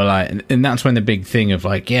 and they were like, and that's when the big thing of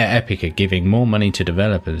like, Epic are giving more money to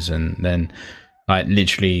developers, and then like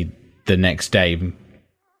literally the next day,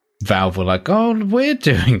 Valve were like, oh, we're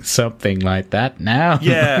doing something like that now.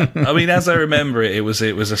 Yeah, I mean, as I remember it, it was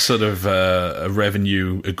a sort of a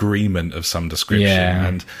revenue agreement of some description,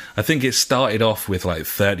 and I think it started off with like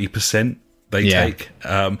 30%. They take,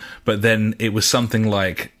 but then it was something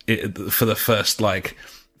like for the first like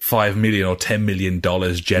 $5 million or $10 million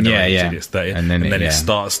generated. It's 30, and then it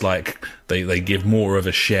starts like they give more of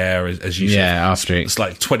a share as you said. After it's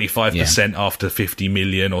like 25% after 50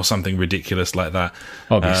 million or something ridiculous like that.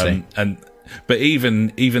 Obviously, but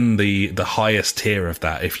even the highest tier of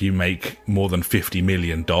that, if you make more than $50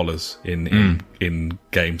 million in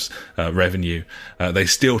games revenue, they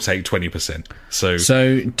still take 20%. So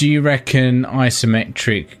do you reckon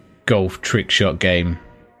isometric golf trick shot game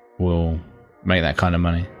will make that kind of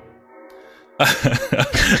money?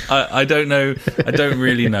 I don't know. I don't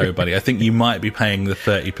really know, buddy. I think you might be paying the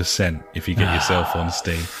 30% if you get yourself on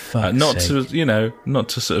Steam. Not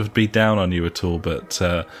to sort of be down on you at all, but.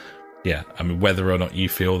 I mean, whether or not you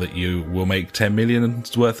feel that you will make 10 million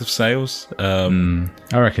worth of sales, I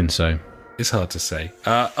reckon so. It's hard to say.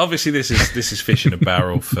 Obviously, this is fish in a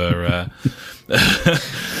barrel for.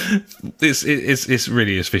 It's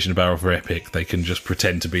really is fish in a barrel for Epic. They can just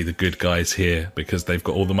pretend to be the good guys here because they've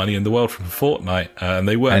got all the money in the world from Fortnite, and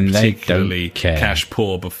they weren't particularly cash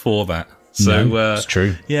poor before that. So it's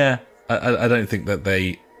true. Yeah, I don't think that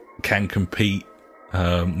they can compete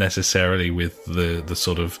necessarily with the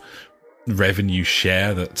sort of revenue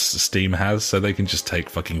share that Steam has, so they can just take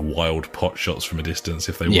fucking wild pot shots from a distance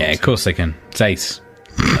if they want to. Yeah, of course they can. It's ace.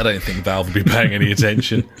 I don't think Valve will be paying any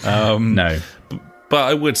attention. No. But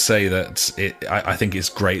I would say that I think it's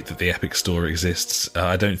great that the Epic Store exists.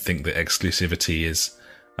 I don't think that exclusivity is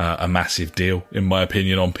a massive deal, in my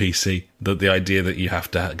opinion, on PC. That the idea that you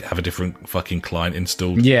have to have a different fucking client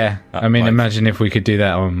installed. Yeah, I mean, imagine if we could do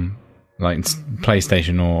that on like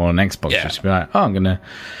PlayStation or on Xbox. Yeah. Just be like, I'm going to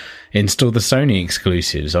install the Sony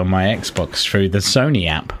exclusives on my Xbox through the Sony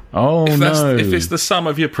app. Oh, no. If it's the sum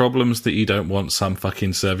of your problems that you don't want some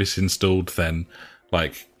fucking service installed, then,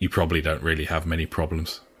 like, you probably don't really have many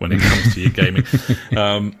problems when it comes to your gaming.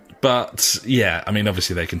 But, yeah, I mean,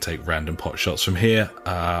 obviously they can take random pot shots from here.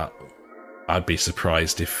 I'd be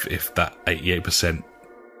surprised if that 88%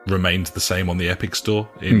 remained the same on the Epic Store.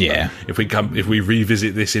 If we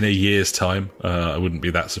revisit this in a year's time, I wouldn't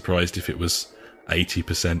be that surprised if it was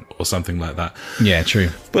 80% or something like that. Yeah, true.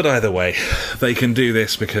 But either way, they can do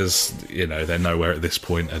this because, they're nowhere at this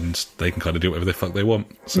point and they can kind of do whatever the fuck they want.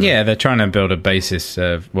 So. Yeah, they're trying to build a basis,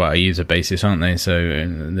 a user basis, aren't they? So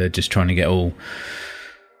they're just trying to get all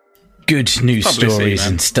good news stories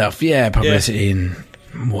and stuff. Yeah, publicity and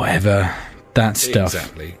whatever. That stuff.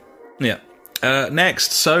 Exactly. Yeah.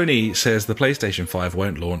 Next, Sony says the PlayStation 5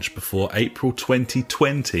 won't launch before April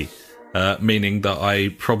 2020, meaning that I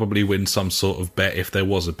probably win some sort of bet if there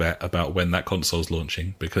was a bet about when that console's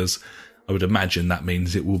launching, because I would imagine that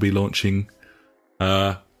means it will be launching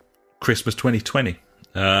Christmas 2020.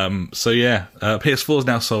 So yeah, PS4's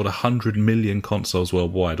now sold 100 million consoles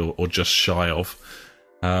worldwide, or just shy of.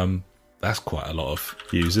 That's quite a lot of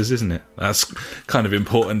users, isn't it? That's kind of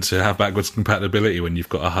important to have backwards compatibility when you've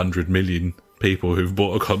got 100 million people who've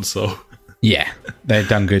bought a console. Yeah, they've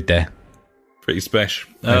done good there. Pretty special.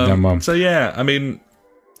 They've done well. So yeah, I mean,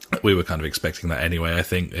 we were kind of expecting that anyway. I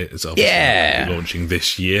think it's obviously launching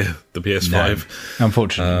this year, the PS5. No,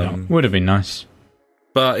 unfortunately not. Would have been nice.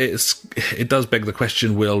 But it does beg the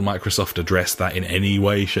question, will Microsoft address that in any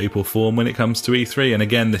way, shape or form when it comes to E3? And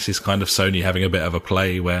again, this is kind of Sony having a bit of a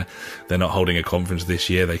play where they're not holding a conference this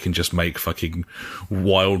year. They can just make fucking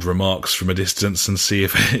wild remarks from a distance and see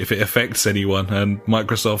if it affects anyone. And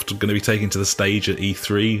Microsoft are going to be taken to the stage at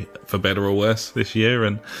E3, for better or worse, this year.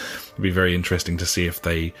 And it'll be very interesting to see if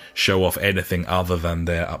they show off anything other than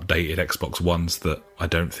their updated Xbox Ones that I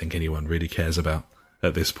don't think anyone really cares about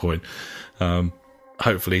at this point.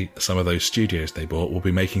 Hopefully some of those studios they bought will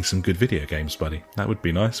be making some good video games, buddy. That would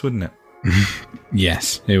be nice, wouldn't it?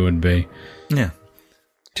 Yes, it would be. Yeah.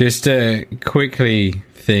 Just a quickly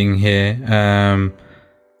thing here.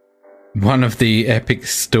 One of the Epic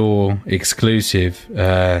Store exclusive,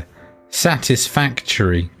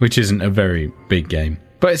 Satisfactory, which isn't a very big game,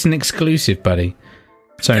 but it's an exclusive, buddy.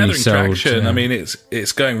 It's only sold. Traction. I mean,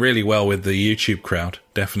 it's going really well with the YouTube crowd,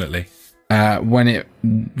 definitely. When it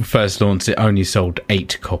first launched, it only sold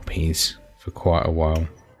 8 copies for quite a while.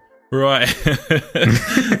 Right.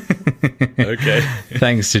 Okay.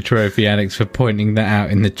 Thanks to Trophy Alex for pointing that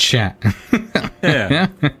out in the chat. Yeah.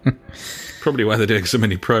 Probably why they're doing so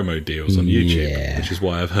many promo deals on YouTube, which is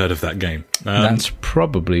why I've heard of that game. That's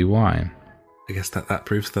probably why. I guess that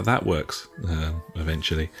proves that works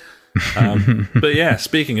eventually. But yeah,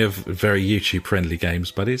 speaking of very YouTube-friendly games,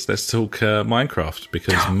 buddies, let's talk Minecraft,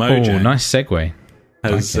 because Mojang... nice segue.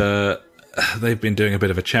 They've been doing a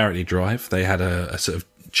bit of a charity drive. They had a sort of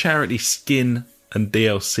charity skin and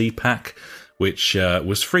DLC pack, which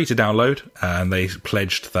was free to download, and they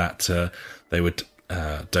pledged that they would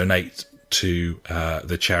donate to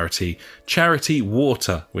the Charity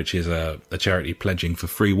Water, which is a charity pledging for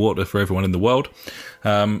free water for everyone in the world.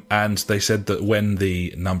 And they said that when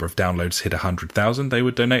the number of downloads hit 100,000, they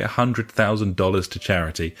would donate $100,000 to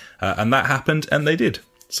charity. And that happened, and they did.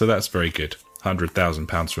 So that's very good.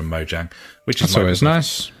 £100,000 from Mojang, which is always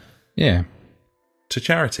nice. Yeah. To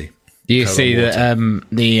charity. Do you see that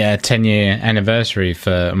the 10-year anniversary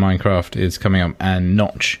for Minecraft is coming up, and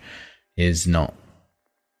Notch is not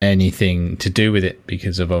anything to do with it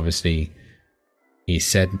because of, obviously, he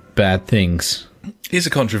said bad things. He's a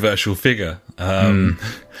controversial figure.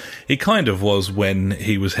 He kind of was when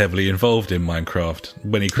he was heavily involved in Minecraft,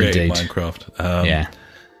 when he created Minecraft.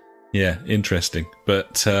 Yeah, interesting.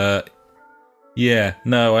 But I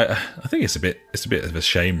think it's a bit of a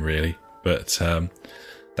shame, really. But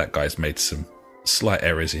that guy's made some slight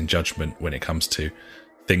errors in judgment when it comes to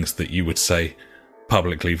things that you would say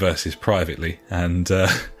publicly versus privately, and I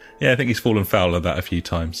think he's fallen foul of that a few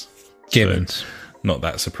times. Gibbons. So, not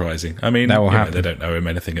that surprising. I mean, they don't owe him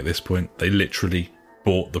anything at this point. They literally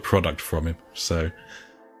bought the product from him. So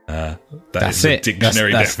that's a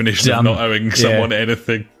dictionary definition of not owing someone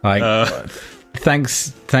anything.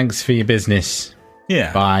 Thanks for your business.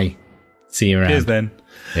 Yeah. Bye. See you around. Cheers then.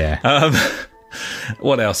 Yeah.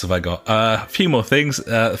 What else have I got? A few more things.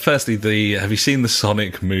 Firstly, have you seen the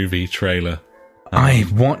Sonic movie trailer? I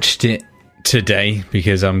watched it today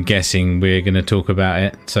because I'm guessing we're going to talk about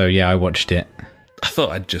it. So yeah, I watched it. I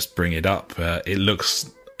thought I'd just bring it up. It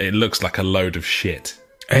looks like a load of shit.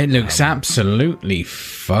 It looks absolutely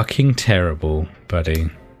fucking terrible, buddy.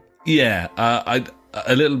 Yeah,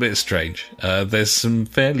 a little bit strange. There's some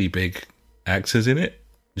fairly big actors in it.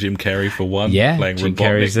 Jim Carrey for one, playing Jim Robotnik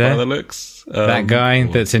Carrey's there. by the looks. That guy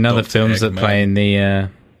that's in other films that playing the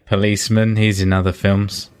policeman, he's in other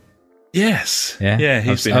films. Yes. Yeah.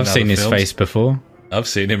 I've seen his face before. I've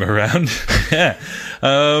seen him around. Yeah.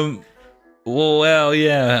 Well,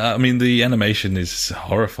 yeah. I mean, the animation is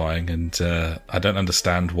horrifying, and I don't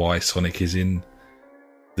understand why Sonic is in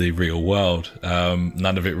the real world.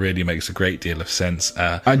 None of it really makes a great deal of sense.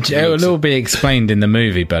 It will all be explained in the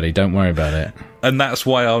movie, buddy. Don't worry about it. And that's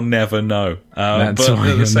why I'll never know. But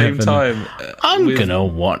at the same time, I'm gonna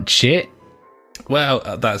watch it.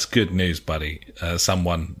 Well, that's good news, buddy.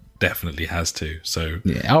 Someone definitely has to. So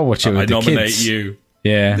yeah, I'll watch it with the kids. I nominate you.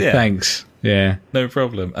 Yeah, thanks. Yeah. No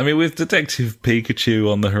problem. I mean, with Detective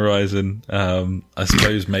Pikachu on the horizon, I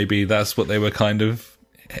suppose maybe that's what they were kind of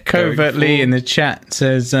covertly in the chat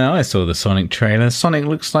says, I saw the Sonic trailer. Sonic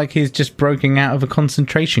looks like he's just broken out of a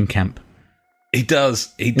concentration camp. He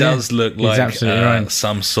does. He does look like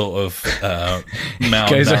some sort of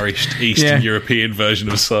malnourished Eastern European version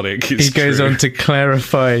of Sonic. He goes on to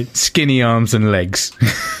clarify skinny arms and legs.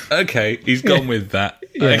 Okay, he's gone with that.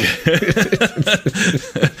 Yeah.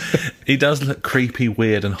 He does look creepy,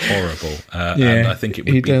 weird, and horrible. And I think it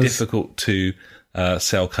would be difficult to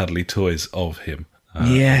sell cuddly toys of him.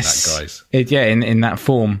 Yes. That guy's. In that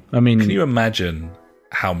form. I mean, can you imagine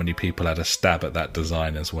how many people had a stab at that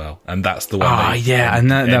design as well? And that's the one.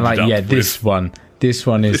 And they're like, this one is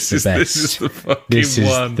the best. This is the fucking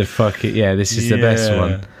one. This is the best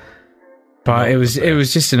one. But it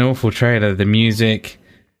was just an awful trailer. The music,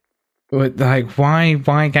 like,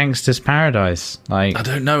 why Gangster's Paradise? Like, I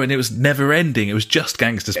don't know. And it was never ending. It was just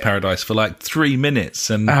Gangster's Paradise for like 3 minutes,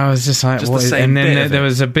 and I was just like, what? And then there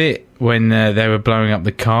was a bit when they were blowing up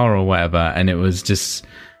the car or whatever, and it was just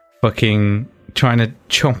fucking trying to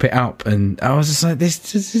chop it up, and I was just like,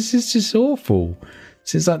 this is just awful.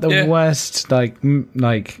 This is like the worst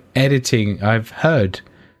like editing I've heard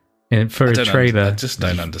for a trailer. I just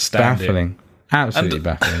don't understand. Baffling. Absolutely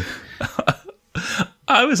baffling.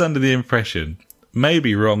 I was under the impression,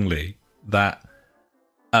 maybe wrongly, that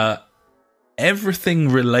everything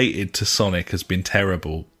related to Sonic has been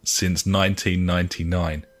terrible since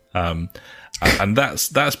 1999. And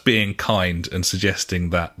that's being kind and suggesting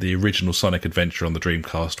that the original Sonic Adventure on the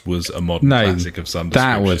Dreamcast was a modern classic of some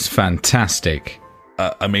description. That was fantastic.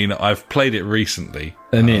 I mean, I've played it recently.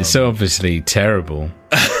 And it's obviously terrible.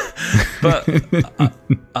 But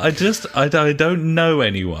I don't know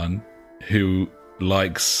anyone who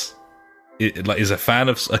likes it, like, is a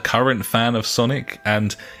current fan of Sonic,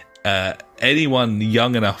 and anyone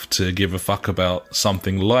young enough to give a fuck about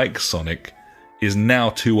something like Sonic is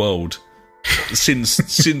now too old. Since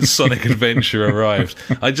Sonic Adventure arrived,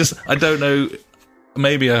 I don't know.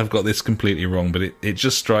 Maybe I've got this completely wrong, but it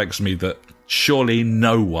just strikes me that surely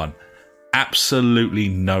no one, absolutely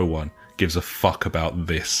no one, gives a fuck about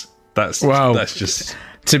this. That's just.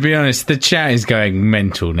 To be honest, the chat is going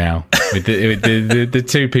mental now with the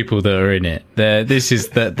two people that are in it. This is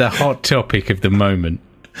the hot topic of the moment.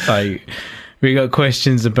 Like, we got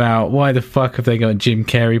questions about why the fuck have they got Jim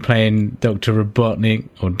Carrey playing Dr. Robotnik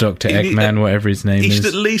or Dr. Eggman, whatever his name is. He should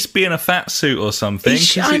at least be in a fat suit or something.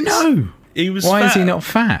 I know. He was Why fat. is he not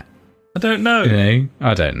fat? I don't know.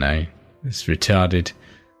 I don't know. It's retarded.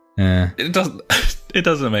 It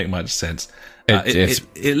doesn't make much sense.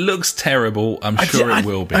 It looks terrible. I'm sure it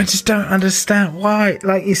will be. I just don't understand why.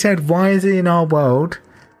 Like you said, why is it in our world?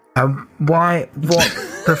 What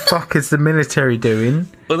the fuck is the military doing?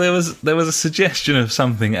 Well, there was a suggestion of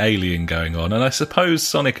something alien going on, and I suppose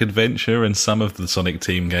Sonic Adventure and some of the Sonic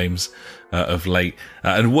Team games of late,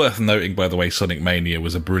 and worth noting, by the way, Sonic Mania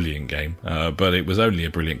was a brilliant game, but it was only a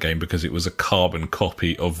brilliant game because it was a carbon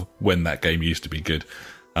copy of when that game used to be good.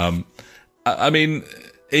 I mean,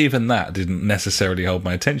 even that didn't necessarily hold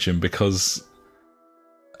my attention because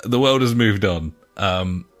the world has moved on.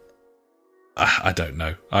 I don't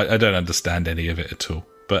know. I don't understand any of it at all.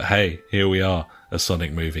 But hey, here we are, a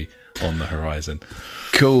Sonic movie on the horizon.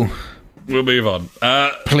 Cool. We'll move on.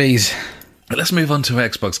 Please. Let's move on to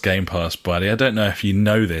Xbox Game Pass, buddy. I don't know if you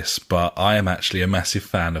know this, but I am actually a massitive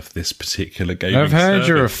fan of this particular gaming I've heard service.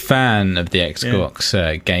 You're a fan of the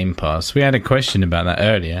Xbox Game Pass. We had a question about that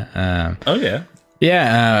earlier. Oh, yeah?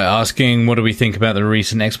 Yeah, asking what do we think about the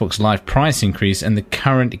recent Xbox Live price increase and the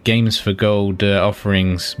current Games for Gold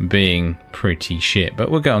offerings being pretty shit.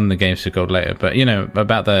 But we'll get on the Games for Gold later. But, you know,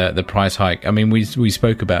 about the price hike. I mean, we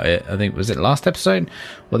spoke about it. I think, was it last episode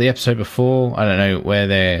or the episode before? I don't know, where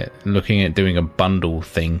they're looking at doing a bundle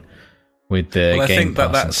thing with the Game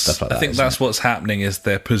Pass and stuff like that. I think that's what's happening is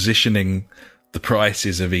they're positioning the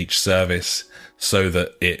prices of each service so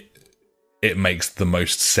that it makes the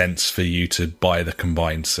most sense for you to buy the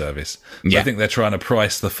combined service. So I think they're trying to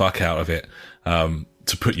price the fuck out of it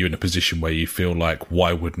to put you in a position where you feel like,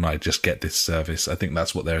 why wouldn't I just get this service? I think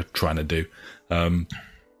that's what they're trying to do.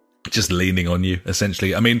 Just leaning on you,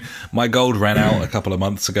 essentially. I mean, my gold ran out a couple of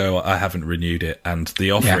months ago. I haven't renewed it, and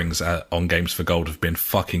the offerings on Games for Gold have been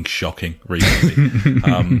fucking shocking recently.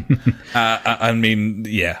 I mean,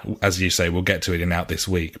 as you say, we'll get to it in out this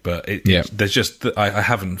week, but there's just I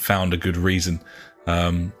haven't found a good reason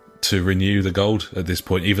to renew the gold at this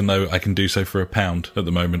point, even though I can do so for £1 at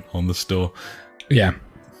the moment on the store. Yeah,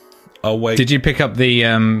 I'll wait. Did you pick up the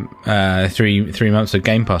 3 months of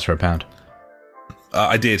Game Pass for £1?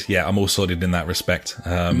 I did, yeah. I'm all sorted in that respect.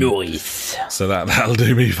 Nice. So that'll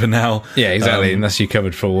do me for now. Yeah, exactly. And that's you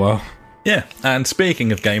covered for a while. Yeah, and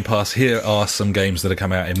speaking of Game Pass, here are some games that are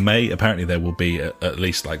coming out in May. Apparently there will be at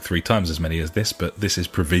least like 3 times as many as this, but this is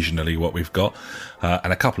provisionally what we've got.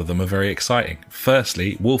 And a couple of them are very exciting.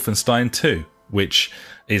 Firstly, Wolfenstein 2, which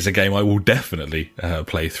is a game I will definitely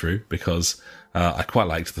play through because I quite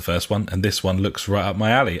liked the first one, and this one looks right up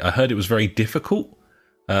my alley. I heard it was very difficult.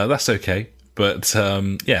 That's okay. But,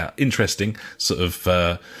 yeah, interesting sort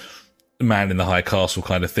of man in the high castle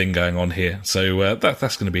kind of thing going on here. So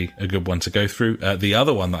that's going to be a good one to go through. The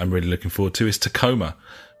other one that I'm really looking forward to is Tacoma,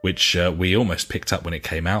 which we almost picked up when it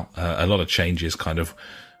came out. A lot of changes kind of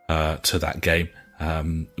to that game,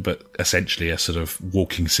 but essentially a sort of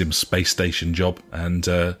walking sim space station job, and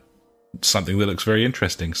something that looks very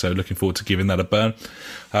interesting. So looking forward to giving that a burn.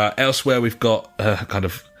 Elsewhere, we've got kind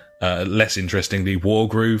of less interestingly,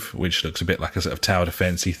 Wargroove, which looks a bit like a sort of tower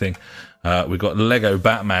defense-y thing. We've got Lego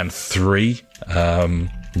Batman 3,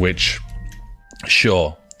 which,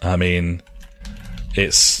 sure, I mean,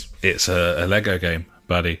 it's a Lego game,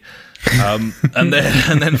 buddy. And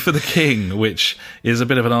then for the King, which is a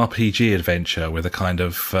bit of an RPG adventure with a kind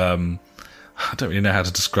of I don't really know how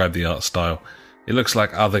to describe the art style. It looks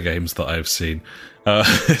like other games that I've seen.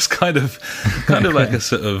 It's kind of like a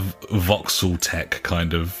sort of voxel tech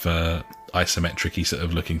kind of isometric-y sort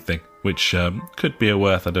of looking thing, which could be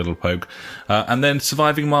worth a little poke. And then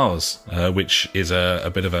Surviving Mars, which is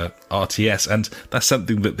a bit of a RTS, and that's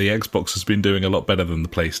something that the Xbox has been doing a lot better than the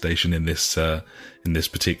PlayStation in this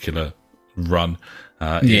particular run.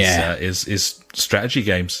 Is strategy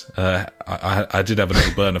games. I did have a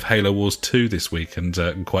little burn of Halo Wars 2 this week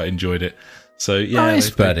and quite enjoyed it. So yeah,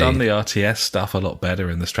 nice, they've done the RTS stuff a lot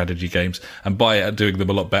better in the strategy games, and by doing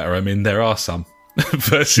them a lot better, I mean there are some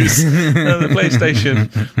versus the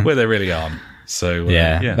PlayStation where there really aren't. So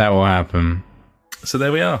yeah, that will happen. So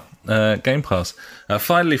there we are, Game Pass.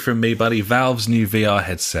 Finally from me, buddy, Valve's new VR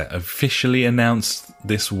headset officially announced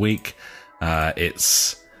this week.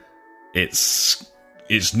 It's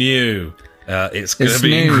new. It's going to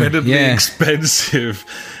be incredibly expensive.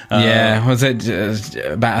 Was it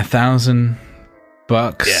about $1,000?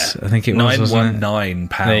 Yeah, I think it was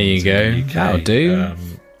 £919. There you go. That'll do.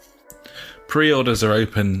 Pre-orders are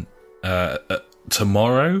open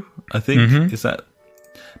tomorrow, I think. Is that?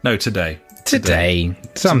 No, today.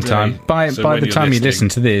 Sometime. By the time you listen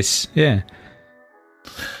to this, yeah.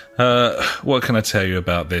 What can I tell you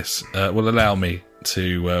about this? Well, allow me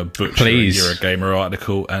to butcher a Eurogamer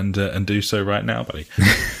article and do so right now, buddy.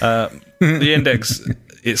 The Index,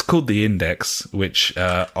 it's called The Index, which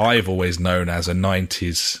I've always known as a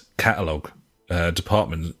 90s catalogue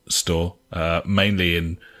department store, mainly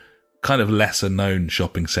in kind of lesser known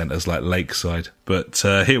shopping centres like Lakeside. But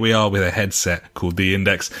here we are with a headset called The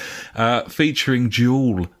Index, featuring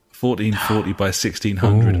dual 1440 by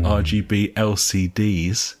 1600 RGB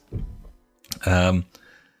LCDs.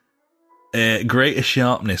 Greater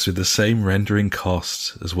sharpness with the same rendering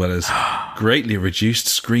costs, as well as greatly reduced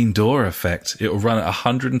screen door effect. It will run at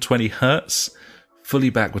 120 Hz, fully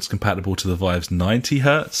backwards compatible to the Vive's 90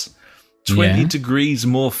 Hz, 20 degrees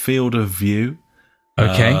more field of view.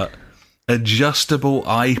 Okay. Adjustable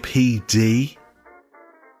IPD.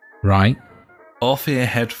 Right. Off-ear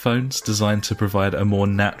headphones designed to provide a more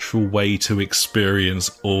natural way to experience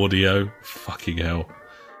audio. Fucking hell.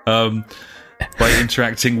 By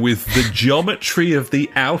interacting with the geometry of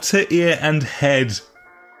the outer ear and head.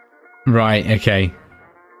 Right, okay.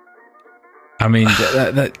 I mean,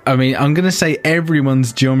 I'm going to say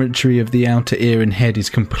everyone's geometry of the outer ear and head is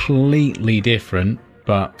completely different,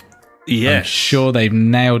 but I'm sure they've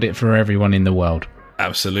nailed it for everyone in the world.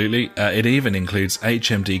 Absolutely. It even includes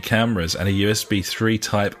HMD cameras and a USB 3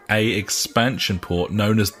 Type A expansion port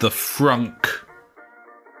known as the Frunk.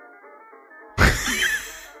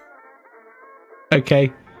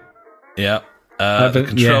 Okay. Yeah. The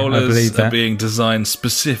controllers are being designed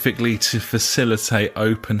specifically to facilitate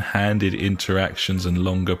open-handed interactions and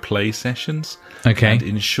longer play sessions. Okay. And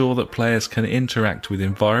ensure that players can interact with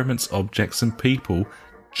environments, objects, and people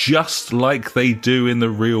just like they do in the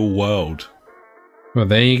real world. Well,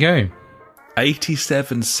 there you go.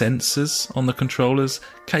 87 sensors on the controllers,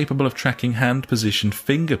 capable of tracking hand position,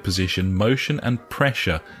 finger position, motion, and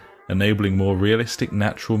pressure, enabling more realistic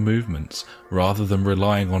natural movements rather than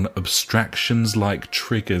relying on abstractions like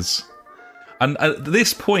triggers. And at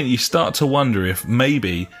this point you start to wonder if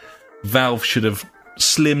maybe Valve should have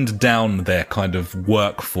slimmed down their kind of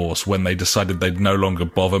workforce when they decided they'd no longer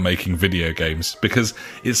bother making video games, because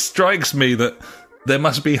it strikes me that there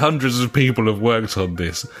must be hundreds of people who have worked on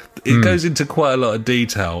this. It goes into quite a lot of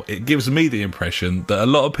detail. It gives me the impression that a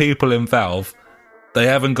lot of people in Valve, they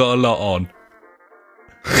haven't got a lot on.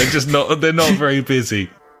 They're not very busy.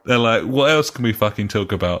 They're like, what else can we fucking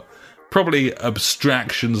talk about? Probably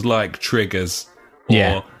abstractions like triggers.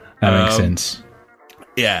 Yeah, that makes sense.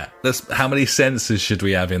 Yeah, how many sensors should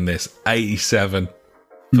we have in this? 87 for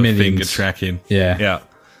Millions. finger tracking. Yeah.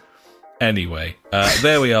 Anyway,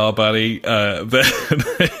 there we are, buddy.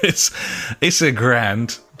 It's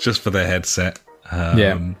 $1,000 just for the headset.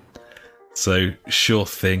 So, sure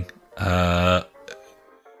thing. I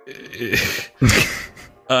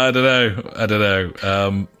don't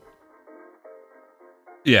know.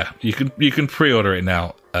 Yeah, you can pre-order it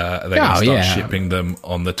now. They're going to start shipping them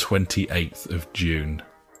on the 28th of June.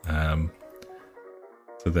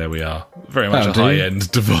 So there we are. Very much a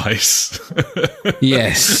high-end device.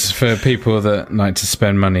 Yes, for people that like to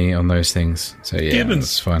spend money on those things. So yeah,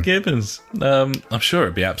 that's fine. Gibbons. I'm sure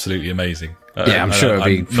it'd be absolutely amazing. I'm sure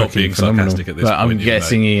it'd be not being sarcastic at this point. I'm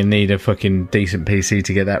guessing you need a fucking decent PC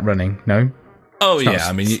to get that running. No? Oh yeah,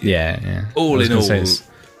 I mean, yeah. All in all,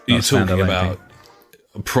 you're talking about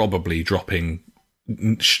probably dropping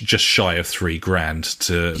just shy of $3,000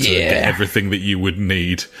 to get everything that you would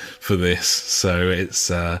need for this. So it's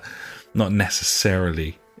not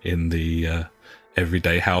necessarily in the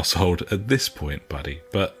everyday household at this point, buddy.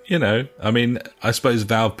 But, you know, I mean, I suppose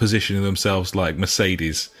Valve positioning themselves like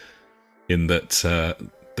Mercedes in that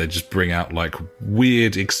they just bring out like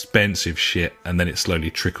weird, expensive shit and then it slowly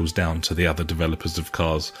trickles down to the other developers of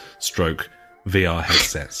cars / VR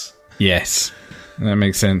headsets. Yes, that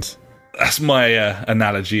makes sense. That's my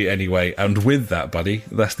analogy anyway. And with that, buddy,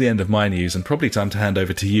 that's the end of my news and probably time to hand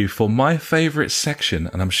over to you for my favourite section,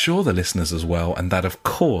 and I'm sure the listeners as well, and that, of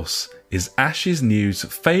course, is Ash's News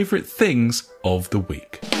Favourite Things of the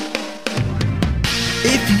Week.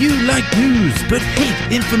 If you like news but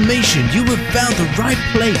hate information, you have found the right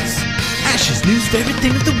place. Ash's News Favourite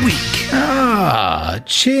Thing of the Week.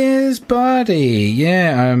 Cheers, buddy.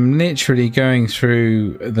 Yeah, I'm literally going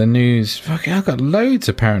through the news. Fucking, I've got loads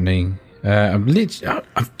apparently.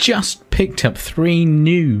 I've just picked up 3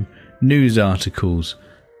 new news articles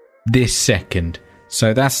this second.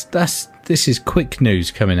 So this is quick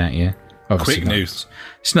news coming at you. Obviously quick news.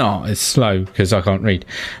 It's not. It's slow because I can't read.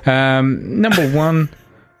 Number 1,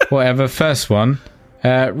 whatever. First one.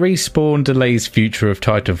 Respawn delays future of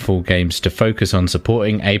Titanfall games to focus on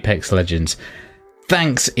supporting Apex Legends.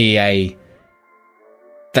 Thanks, EA.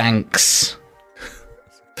 Thanks.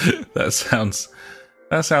 That sounds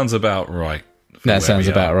about right. That sounds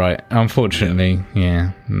about right. Unfortunately,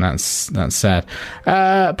 yeah, that's sad.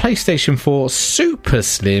 PlayStation 4 Super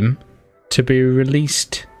Slim to be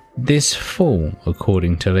released this fall,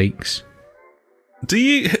 according to leaks.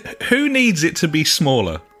 Who needs it to be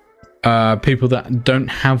smaller? People that don't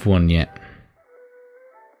have one yet.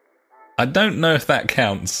 I don't know if that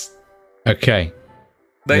counts. Okay.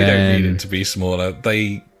 They don't need it to be smaller.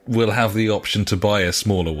 They will have the option to buy a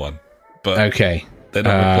smaller one. But okay. They're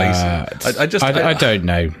not replacing. I don't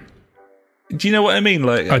know. Do you know what I mean?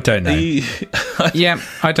 Like, I don't know. Yeah,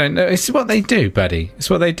 I don't know. It's what they do, buddy. It's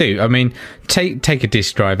what they do. I mean, take a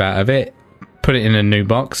disk drive out of it, put it in a new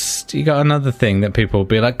box. You got another thing that people will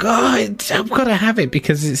be like, I've got to have it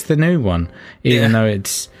because it's the new one, even though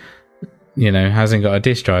it's, hasn't got a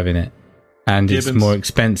disk drive in it and it's more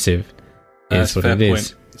expensive. Is what it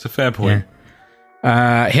is. It's a fair point.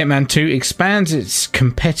 Yeah. Hitman 2 expands its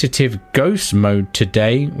competitive ghost mode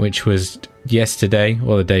today, which was yesterday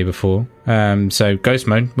or the day before. So ghost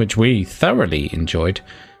mode, which we thoroughly enjoyed.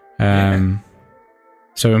 So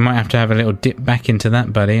we might have to have a little dip back into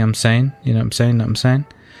that, buddy. I'm saying, you know what I'm saying?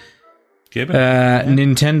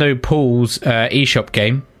 Nintendo pulls eShop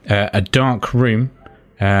game, A Dark Room,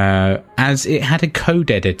 as it had a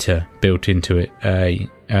code editor built into it.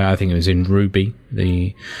 I think it was in Ruby,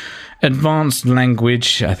 the advanced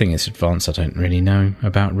language. I think it's advanced. I don't really know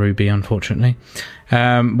about Ruby, unfortunately.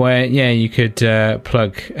 Where, you could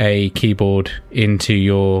plug a keyboard into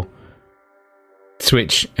your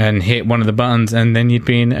Switch and hit one of the buttons, and then you'd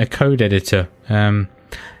be in a code editor.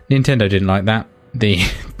 Nintendo didn't like that. The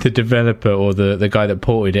developer or the guy that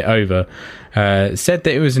ported it over said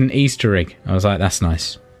that it was an Easter egg. I was like, that's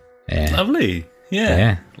nice. Yeah. Lovely.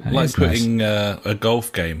 Yeah. Like putting nice. A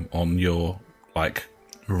golf game on your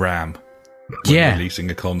RAM when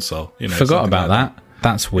releasing a console. Forgot about that.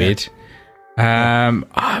 That's weird.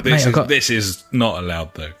 This is not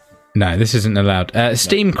allowed though. No, this isn't allowed.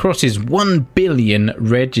 Steam crosses 1 billion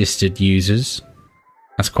registered users.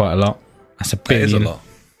 That's quite a lot. That's a billion. That is a lot.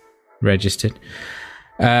 Registered.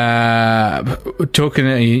 Talking,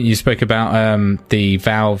 you spoke about the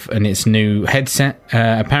Valve and its new headset.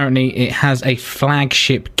 Apparently, it has a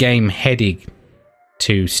flagship game heading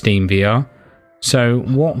to Steam VR. So,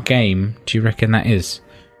 what game do you reckon that is?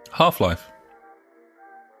 Half-Life.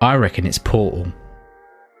 I reckon it's Portal.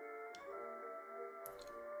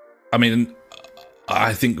 I mean,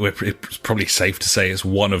 I think it's probably safe to say it's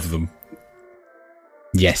one of them.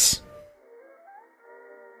 Yes.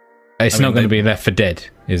 It's not going to be Left 4 Dead,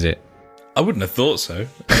 is it? I wouldn't have thought so.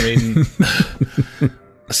 I mean,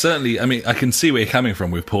 certainly. I mean, I can see where you're coming from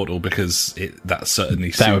with Portal because that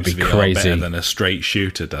certainly suits would be VR crazy. better than a straight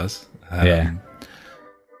shooter does. Yeah.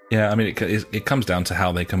 Yeah, I mean, it comes down to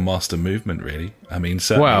how they can master movement, really. I mean,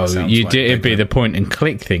 certainly it'd be the point and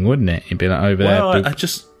click thing, wouldn't it? It'd be like over there. Well,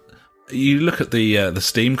 you look at the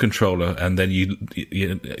Steam controller, and then you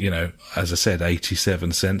know, as I said, 87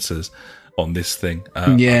 sensors on this thing.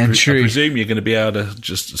 True. I presume you're going to be able to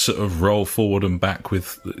just sort of roll forward and back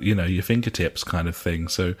with, you know, your fingertips kind of thing.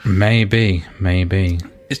 So maybe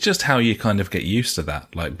it's just how you kind of get used to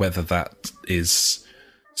that, like whether that is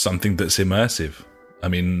something that's immersive. I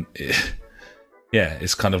mean,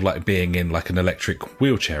 it's kind of like being in like an electric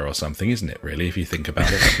wheelchair or something, isn't it, really, if you think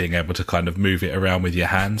about it? Like being able to kind of move it around with your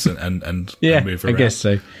hands and move around. I guess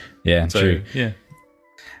so. Yeah, true. Yeah.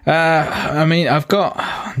 I mean, I've got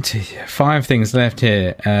 5 things left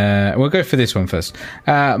here. We'll go for this one first.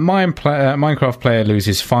 Minecraft player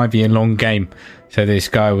loses 5-year-long game. So this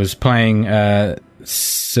guy was playing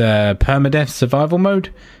permadeath survival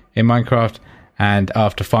mode in Minecraft, and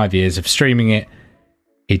after 5 years of streaming it,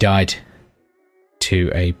 he died to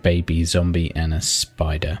a baby zombie and a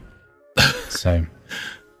spider. So,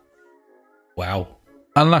 wow,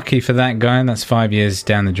 unlucky for that guy. That's 5 years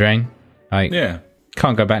down the drain.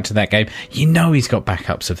 Can't go back to that game. You know he's got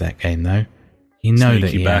backups of that game, though. You know Sneaky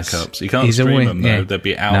that he backups. has. He can't stream them, though. Yeah. There'd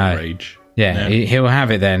be outrage. No. Yeah, he'll have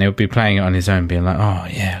it there, and he'll be playing it on his own, being like, "Oh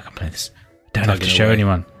yeah, I can play this. Don't have to show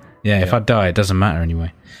anyone." Yeah, if I die, it doesn't matter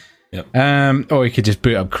anyway. Yep. Or you could just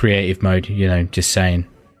boot up creative mode. You know, just saying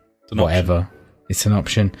whatever. It's an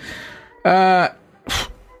option.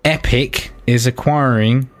 Epic is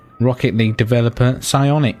acquiring Rocket League developer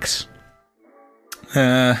Psyonix.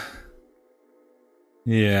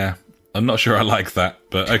 Yeah, I'm not sure I like that,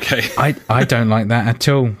 but okay. I don't like that at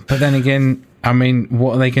all. But then again, I mean,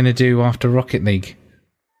 what are they going to do after Rocket League?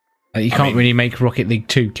 You can't really make Rocket League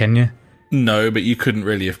 2, can you? No, but you couldn't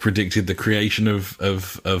really have predicted the creation of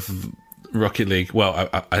Rocket League. Well,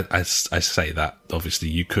 I say that. Obviously,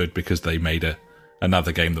 you could, because they made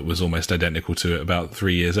another game that was almost identical to it about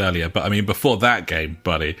 3 years earlier. But I mean, before that game,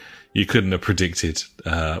 buddy, you couldn't have predicted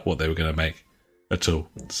what they were going to make at all.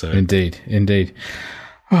 So Indeed.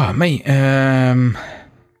 Oh, mate. I'm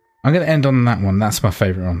going to end on that one. That's my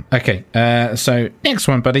favourite one. Okay, so next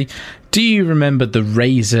one, buddy. Do you remember the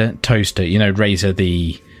Razer toaster? You know, Razer,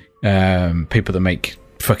 the people that make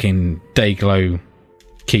fucking Dayglow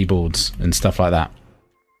keyboards and stuff like that.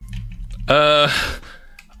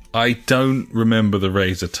 I don't remember the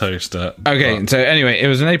Razer toaster. Okay, so anyway, it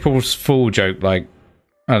was an April Fool joke, like,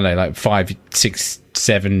 I don't know, like 5, 6,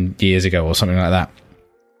 7 years ago or something like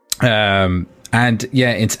that. And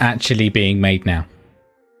yeah, it's actually being made now.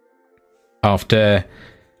 After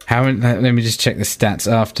let me just check the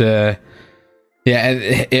stats. After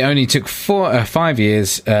it only took 5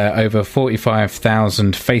 years, over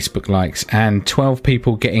 45,000 Facebook likes, and 12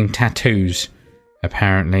 people getting tattoos,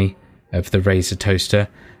 apparently, of the Razer toaster.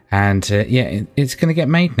 And it's going to get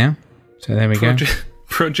made now. So there we go.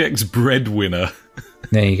 Project's breadwinner.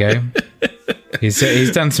 There you go.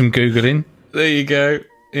 He's done some Googling. There you go.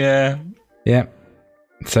 Yeah.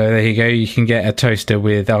 So there you go. You can get a toaster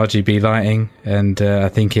with RGB lighting, and I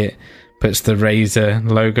think it puts the Razer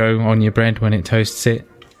logo on your bread when it toasts it.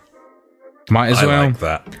 Might as well. I like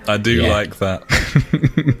that. I do like that.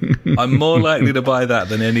 I'm more likely to buy that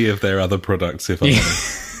than any of their other products, if I'm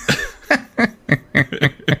honest.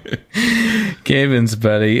 Givens,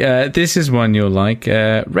 buddy. This is one you'll like.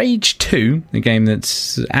 Rage 2, the game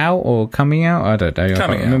that's out or coming out. I don't know. I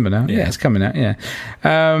can't remember now. Yeah, it's coming out. Yeah.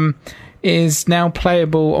 Is now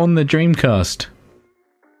playable on the Dreamcast.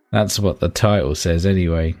 That's what the title says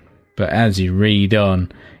anyway. But as you read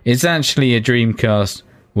on, it's actually a Dreamcast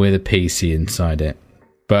with a PC inside it.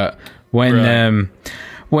 But when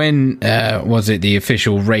was it the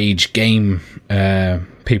official Rage game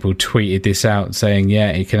people tweeted this out saying,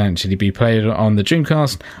 yeah, it can actually be played on the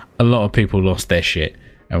Dreamcast, a lot of people lost their shit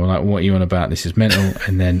and were like, what are you on about? This is mental.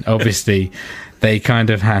 And then obviously they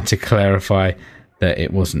kind of had to clarify that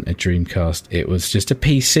it wasn't a Dreamcast. It was just a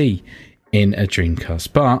PC in a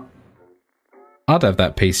Dreamcast. But I'd have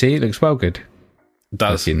that PC. It looks well good.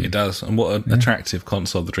 It does. And what an attractive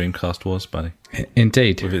console the Dreamcast was, buddy.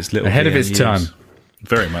 Indeed. With its little ahead of its VMUs. time.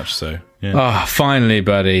 Very much so. Yeah. Oh, finally,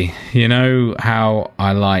 buddy. You know how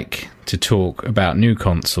I like to talk about new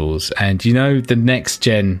consoles, and you know the next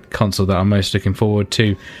gen console that I'm most looking forward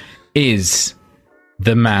to is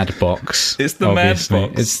the Mad Box. It's the obviously.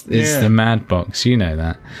 Mad Box. It's the Mad Box. You know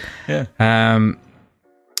that. Yeah.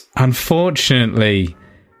 Unfortunately,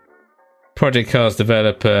 Project Cars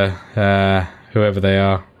developer, whoever they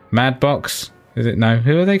are, Madbox, is it? No,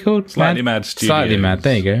 who are they called? Slightly Mad Studios. Slightly Mad,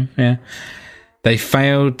 there you go, yeah. They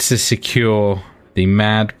failed to secure the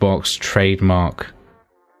Madbox trademark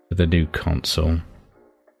for the new console.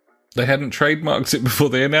 They hadn't trademarked it before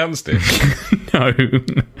they announced it. No.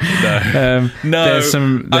 No.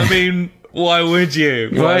 I mean, why would you?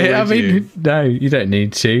 No, you don't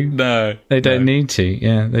need to. No. They don't need to.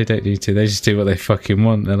 Yeah, they don't need to. They just do what they fucking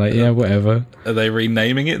want. They're like, yeah, whatever. Are they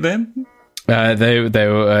renaming it then? They're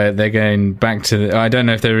going back to I don't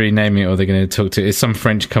know if they're renaming it or they're going to talk to. It's some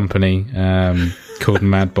French company called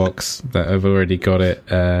Madbox that have already got it.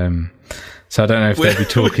 So I don't know if they'll be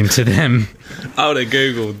talking to them. I would have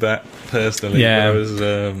googled that personally. Yeah.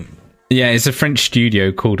 Yeah, it's a French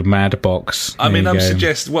studio called Madbox. I mean,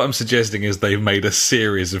 what I'm suggesting is they've made a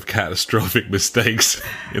series of catastrophic mistakes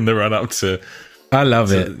in the run up to. I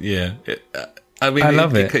love it. Yeah. I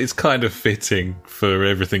love it. It's kind of fitting for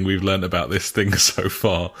everything we've learned about this thing so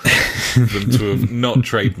far. For them to have not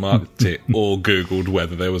trademarked it or Googled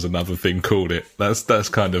whether there was another thing called it. That's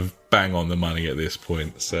kind of bang on the money at this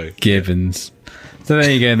point. So Gibbons. So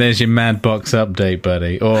there you go. There's your Madbox update,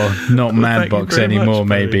 buddy, or not Madbox anymore,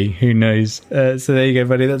 maybe. Who knows? So there you go,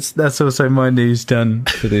 buddy. That's also my news done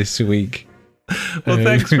for this week. Well,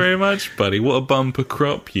 thanks very much, buddy. What a bumper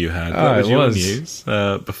crop you had. That was your news.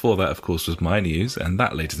 Before that, of course, was my news, and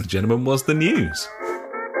that, ladies and gentlemen, was the news.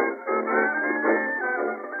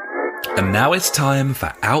 And now it's time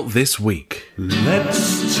for Out This Week.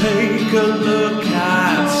 Let's take a look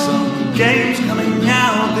at some games coming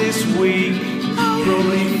out this week.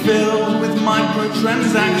 Probably filled with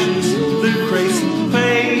microtransactions, the crazy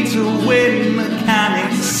pay-to-win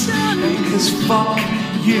mechanics. Because fuck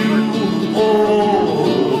you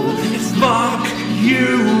all. Fuck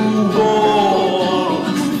you all.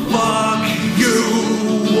 Fuck you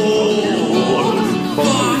all.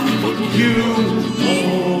 Fuck you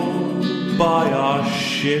all. Buy our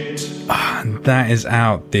shit. And that is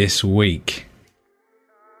out this week.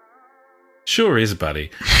 Sure is,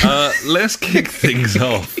 buddy. Let's kick things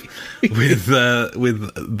off with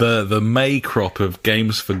the May crop of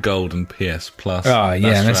games for gold and PS Plus. Oh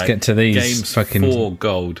yeah, let's get to these games fucking for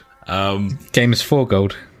gold. Games for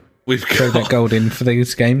gold. We've throw that gold in for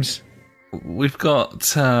these games. We've got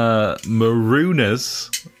Marooners,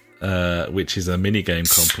 which is a minigame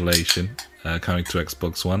compilation coming to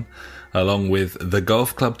Xbox One, along with the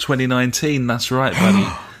Golf Club 2019. That's right, buddy.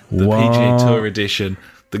 The PGA Tour edition.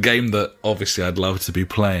 The game that obviously I'd love to be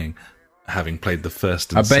playing, having played the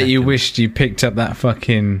first and second. I bet you wished you picked up that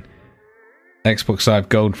fucking Xbox Live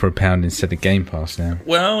Gold for £1 instead of Game Pass now.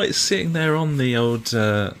 Well, it's sitting there on the old.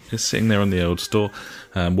 Store.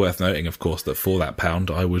 Worth noting, of course, that for that £1,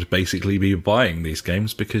 I would basically be buying these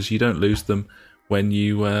games because you don't lose them when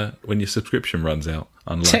your subscription runs out.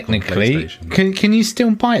 Technically, can you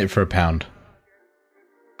still buy it for £1?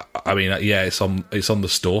 I mean, yeah, it's on the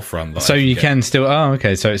storefront. So you can still. Oh,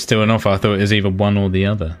 okay. So it's still an offer. I thought it was either one or the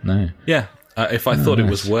other. No. Yeah. If I thought it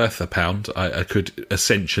was worth £1, I could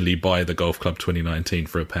essentially buy the Golf Club 2019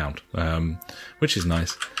 for £1, which is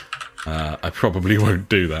nice. I probably won't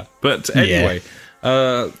do that, but anyway.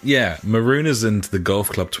 Marooners and the Golf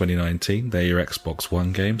Club 2019. They're your Xbox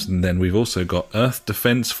One games, and then we've also got Earth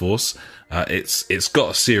Defense Force. It's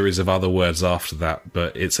got a series of other words after that,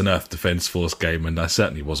 but it's an Earth Defense Force game, and I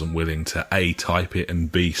certainly wasn't willing to A, type it, and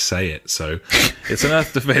B, say it. So it's an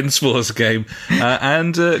Earth Defense Force game,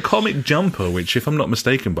 and Comic Jumper, which, if I'm not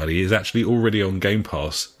mistaken, buddy, is actually already on Game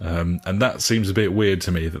Pass, and that seems a bit weird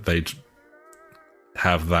to me that they'd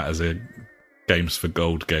have that as a Games for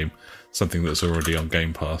Gold game. Something that's already on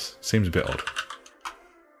Game Pass. Seems a bit odd.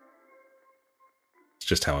 It's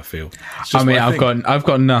just how I feel. I mean, I've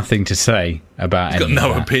got nothing to say about it. Got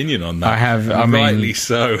no opinion on that. Rightly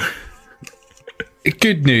so.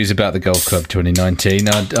 Good news about the Golf Club 2019.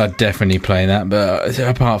 I'd definitely play that, but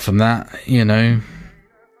apart from that,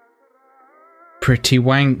 pretty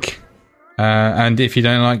wank. And if you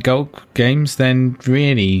don't like golf games, then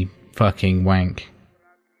really fucking wank.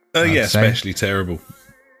 Oh yeah, especially terrible.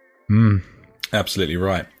 Absolutely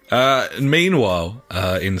right. Meanwhile,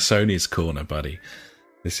 in Sony's corner, buddy,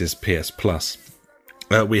 this is PS Plus.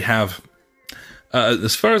 We have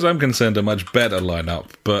as far as I'm concerned, a much better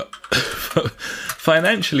lineup. But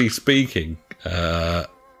financially speaking,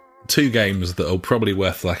 2 games that are probably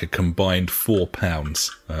worth like a combined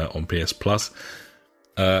 £4 on PS Plus.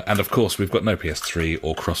 And of course, we've got no PS3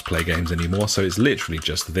 or cross-play games anymore, so it's literally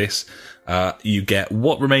just this. You get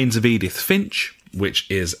What Remains of Edith Finch, which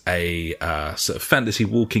is a sort of fantasy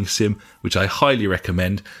walking sim, which I highly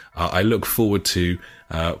recommend. I look forward to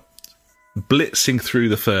blitzing through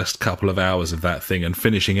the first couple of hours of that thing and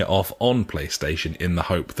finishing it off on PlayStation in the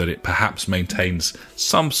hope that it perhaps maintains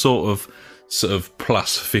some sort of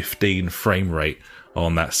plus 15 frame rate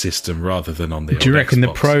on that system rather than on the old Do you reckon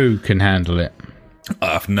Xbox. The Pro can handle it?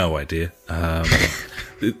 I have no idea.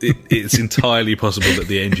 It's entirely possible that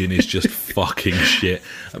the engine is just fucking shit.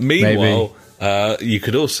 Meanwhile, you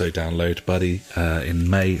could also download, buddy, in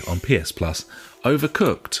May on PS Plus,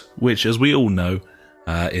 Overcooked, which, as we all know,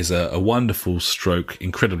 is a wonderful stroke,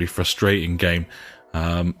 incredibly frustrating game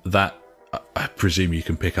that I presume you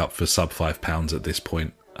can pick up for sub £5 at this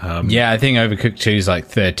point. Yeah, I think Overcooked 2 is like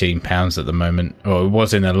 £13 at the moment, or it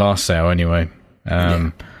was in the last sale anyway.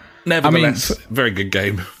 Nevertheless, very good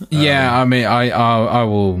game. Yeah, I mean, I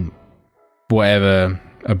will, whatever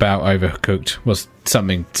about Overcooked was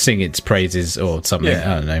something, sing its praises or something.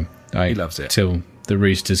 Yeah. I don't know. He loves it. Till the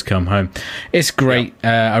roosters come home. It's great.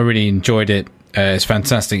 I really enjoyed it. It's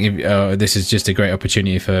fantastic. This is just a great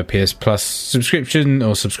opportunity for PS Plus subscription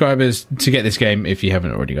or subscribers to get this game if you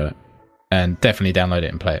haven't already got it. And definitely download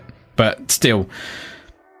it and play it. But still,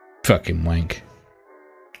 fucking wank.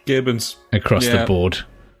 Gibbons. Across the board.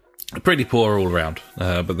 Pretty poor all around,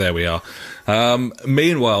 but there we are.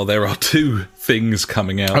 Meanwhile, there are 2 things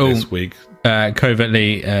coming out this week.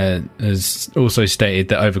 Covertly has also stated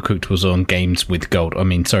that Overcooked was on Games with Gold.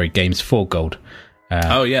 Games for Gold.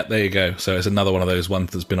 Oh, yeah, there you go. So it's another one of those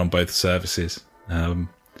ones that's been on both services.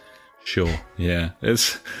 Sure, yeah.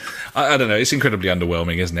 I don't know, it's incredibly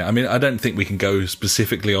underwhelming, isn't it? I mean, I don't think we can go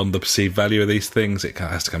specifically on the perceived value of these things. It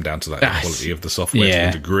has to come down to the quality of the software to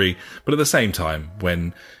a degree. But at the same time,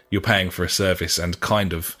 when you're paying for a service and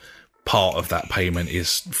kind of part of that payment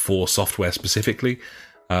is for software specifically,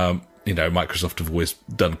 Microsoft have always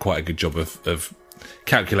done quite a good job of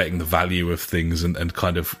calculating the value of things and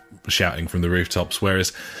kind of shouting from the rooftops,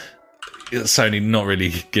 whereas Sony not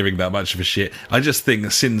really giving that much of a shit. I just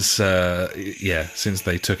think since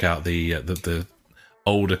they took out the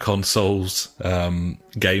older consoles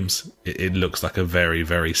games, it looks like a very,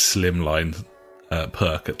 very slimline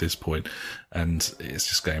perk at this point, and it's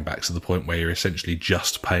just going back to the point where you're essentially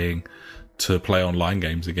just paying to play online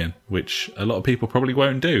games again, which a lot of people probably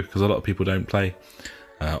won't do because a lot of people don't play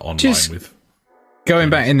online with.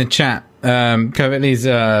 Going back in the chat, Covetly's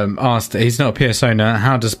asked, he's not a PS owner,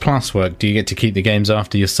 how does Plus work? Do you get to keep the games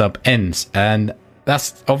after your sub ends? And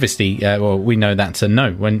that's obviously, we know that's a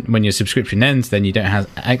no. When your subscription ends, then you don't have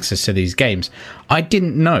access to these games. I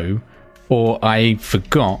didn't know, or I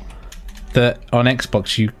forgot, that on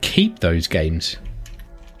Xbox you keep those games.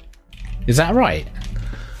 Is that right?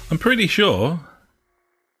 I'm pretty sure.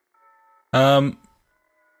 I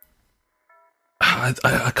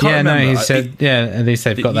can't remember. He said, at least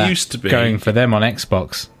they've got that used to be going for them on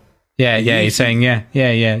Xbox. Yeah, he's saying,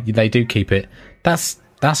 they do keep it. That's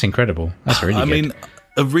incredible. That's really good. I mean,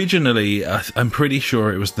 originally, I'm pretty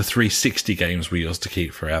sure it was the 360 games we used to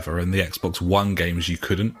keep forever, and the Xbox One games you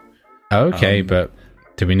couldn't. Okay, but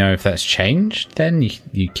do we know if that's changed then?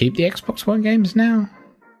 You keep the Xbox One games now?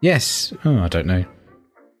 Yes. Oh, I don't know.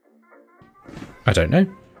 I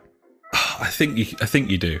think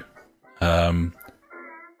you do. I'm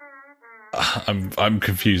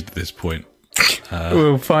confused at this point.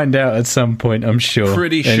 We'll find out at some point, I'm sure.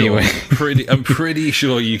 Pretty sure. Anyway. I'm pretty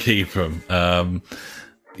sure you keep them.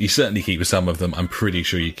 You certainly keep some of them. I'm pretty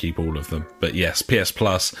sure you keep all of them. But yes, PS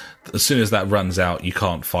Plus, as soon as that runs out, you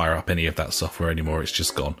can't fire up any of that software anymore. It's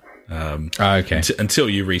just gone. Okay. Until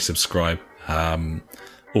you resubscribe,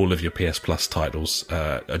 all of your PS Plus titles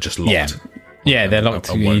are just locked. Yeah, they're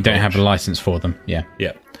locked. You don't have a license for them. Yeah.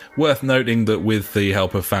 Yeah. Worth noting that with the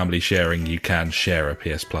help of family sharing, you can share a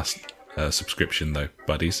PS Plus subscription, though,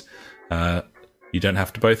 buddies. You don't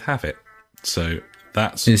have to both have it. So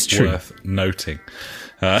that's worth noting.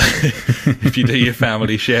 If you do your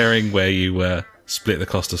family sharing where you split the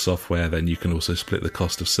cost of software, then you can also split the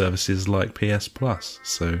cost of services like PS Plus.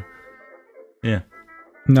 So, yeah.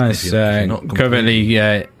 Nice.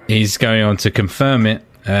 Covertly, he's going on to confirm it.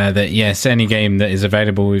 That yes, any game that is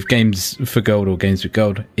available with Games for Gold or Games with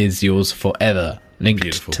Gold is yours forever.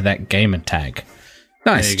 Linked to that gamer tag.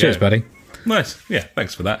 Nice. Cheers, buddy. Nice. Yeah,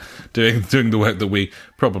 thanks for that. Doing the work that we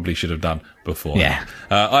probably should have done before. Yeah.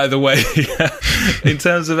 Either way, in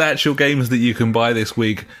terms of actual games that you can buy this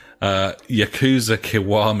week, Yakuza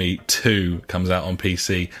Kiwami 2 comes out on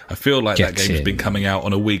PC. I feel like that game's been coming out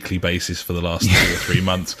on a weekly basis for the last 2 or 3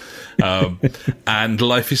 months. And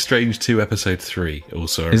Life is Strange 2 Episode 3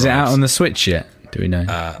 also arrives. Is it out on the Switch yet? Do we know?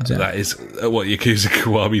 That is what Yakuza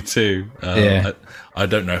Kiwami 2. I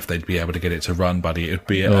don't know if they'd be able to get it to run, buddy. It would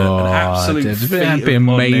be an absolute feat it'd be of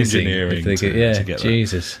modern amazing engineering if they to get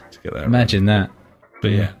Jesus. to get that Imagine that.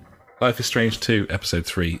 But yeah. Life is Strange 2 Episode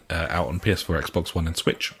 3 out on PS4, Xbox One and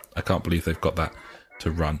Switch. I can't believe they've got that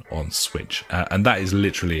to run on Switch. And that is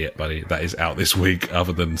literally it, buddy. That is out this week,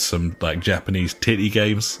 other than some like Japanese titty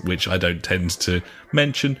games, which I don't tend to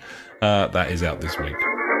mention. That is out this week.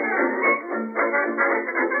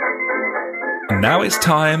 And now it's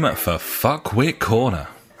time for Fuckwit Corner.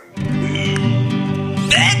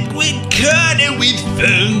 Fuckwit Corner with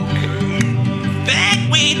Funk.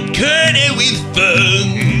 Fuckwit Corner with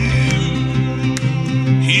Funk.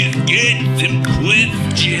 He's got some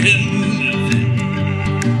questions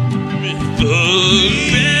for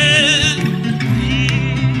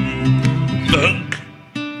Funk.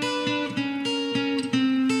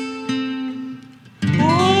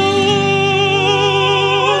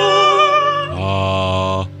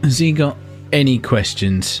 Has he got any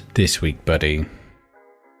questions this week, buddy?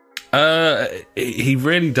 He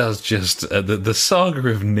really does. Just the saga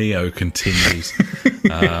of Neo continues.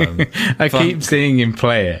 I keep seeing him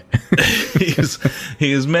play it.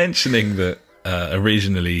 he was mentioning that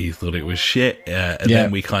originally he thought it was shit, and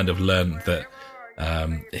then we kind of learned that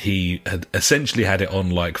he had essentially had it on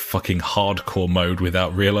like fucking hardcore mode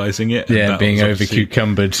without realizing it. Yeah, being over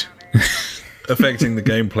cucumbered, affecting the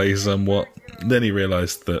gameplay somewhat. Then he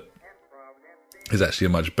realized that it's actually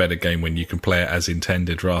a much better game when you can play it as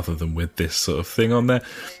intended rather than with this sort of thing on there.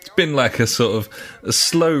 It's been like a sort of a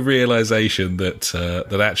slow realization that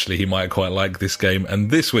that actually he might quite like this game.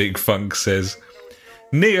 And this week, Funk says,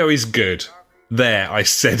 Neo is good. There, I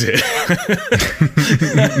said it.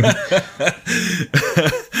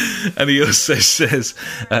 And he also says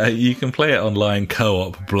you can play it online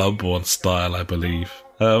co-op, Bloodborne style, I believe.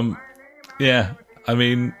 Yeah, I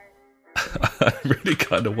mean, I really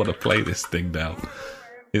kind of want to play this thing now.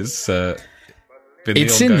 It's in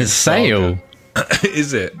the sale.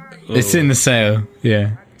 Is it? Oh. It's in the sale,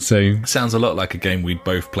 yeah. So sounds a lot like a game we'd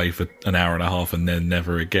both play for an hour and a half and then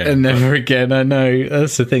never again. And never again, I know.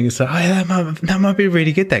 That's the thing. It's like, that might be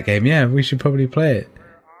really good, that game. Yeah, we should probably play it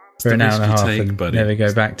for an hour and a half and never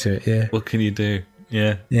go back to it, yeah. What can you do?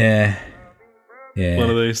 Yeah. Yeah. Yeah. One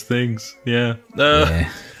of those things, yeah.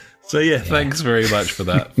 So yeah, thanks very much for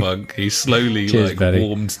that, Funk. He slowly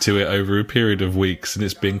warmed to it over a period of weeks, and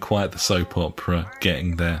it's been quite the soap opera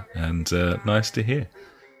getting there, and nice to hear.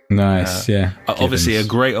 Nice, yeah. Obviously, a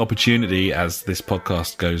great opportunity as this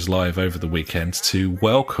podcast goes live over the weekend to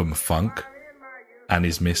welcome Funk and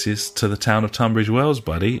his missus to the town of Tunbridge Wells,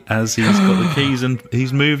 buddy, as he's got the keys and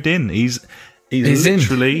he's moved in. He's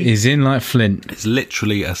in like Flint. It's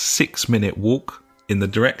literally a 6-minute walk in the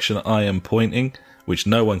direction I am pointing, which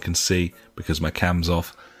no one can see because my cam's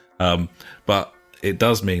off. But it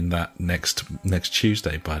does mean that next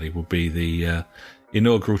Tuesday, buddy, will be the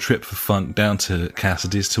inaugural trip for Funk down to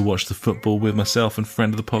Cassidy's to watch the football with myself and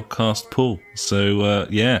friend of the podcast, Paul. So,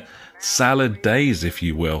 salad days, if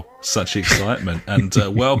you will. Such excitement. And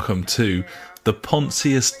welcome to the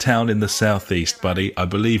ponciest town in the southeast, buddy. I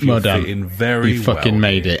believe you'll fit in very well. You fucking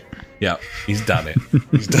made it. Yeah, he's done it.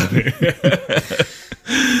 He's done it.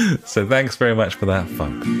 So thanks very much for that,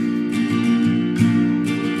 Funk.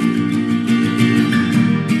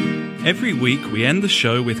 Every week we end the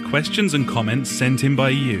show with questions and comments sent in by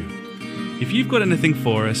you. If you've got anything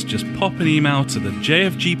for us, just pop an email to the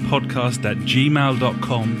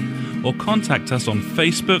jfgpodcast@gmail.com or contact us on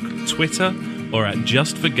Facebook, Twitter, or at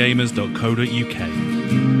justforgamers.co.uk.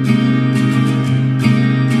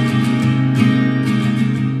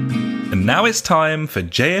 And now it's time for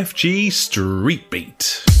JfG Street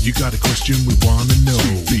Beat. You got a question we want to know.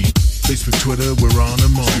 Beat. Facebook, Twitter, we're on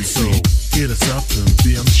them all. So hit us up and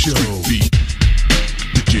be on the show. Beat.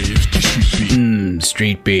 The JfG Street Beat.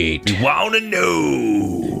 Street Beat. We want to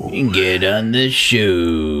know. Get on the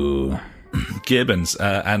show. Gibbons.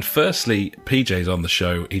 And firstly, PJ's on the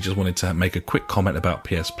show. He just wanted to make a quick comment about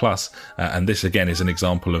PS Plus. And this, again, is an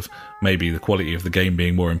example of maybe the quality of the game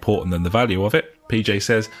being more important than the value of it. PJ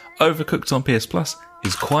says, Overcooked on PS Plus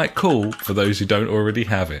is quite cool for those who don't already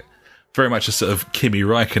have it. Very much a sort of Kimi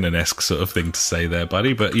Räikkönen-esque sort of thing to say there,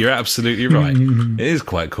 buddy, but you're absolutely right. It is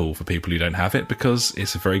quite cool for people who don't have it because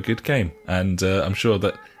it's a very good game. And I'm sure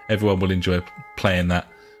that Everyone will enjoy playing that,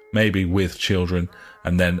 maybe with children,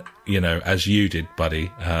 and then, as you did,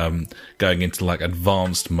 buddy, going into like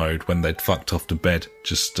advanced mode when they'd fucked off to bed,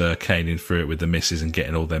 just caning through it with the missus and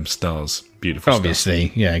getting all them stars. Beautiful Obviously,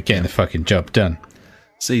 stuff. yeah, getting the fucking job done.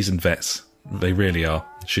 Seasoned vets, they really are.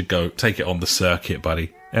 Should go take it on the circuit,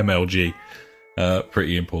 buddy. MLG,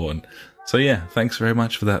 pretty important. So yeah, thanks very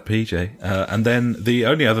much for that, PJ. And then the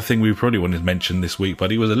only other thing we probably wanted to mention this week,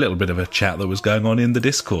 buddy, was a little bit of a chat that was going on in the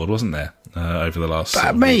Discord, wasn't there, over the last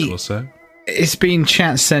week or so? It's been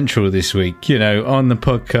chat central this week, on the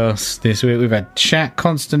podcast this week. We've had chat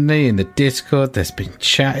constantly in the Discord. There's been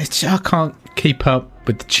chat. I can't keep up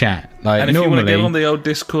with the chat. And if you want to get on the old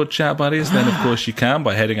Discord chat, buddies, then of course you can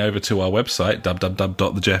by heading over to our website,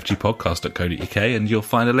 www.thejfgpodcast.co.uk, and you'll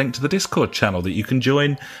find a link to the Discord channel that you can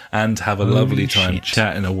join and have a lovely time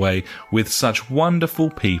chatting away with such wonderful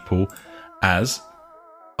people as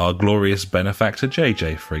our glorious benefactor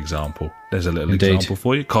JJ, for example. There's a little example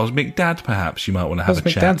for you. Cosmic Dad, perhaps you might want to have a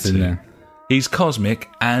chat Dad's to. in there. He's cosmic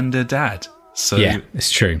and a dad. So yeah, it's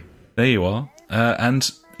true. There you are. And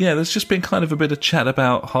yeah, there's just been kind of a bit of chat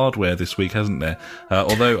about hardware this week, hasn't there?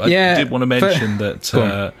 Although I did want to mention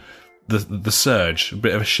that the Surge, a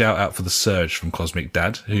bit of a shout out for the Surge from Cosmic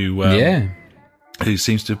Dad, who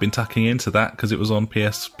seems to have been tucking into that because it was on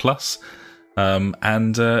PS Plus,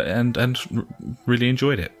 and really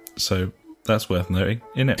enjoyed it. So that's worth noting,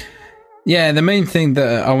 isn't it? Yeah, the main thing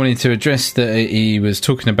that I wanted to address that he was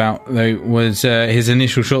talking about, though, was his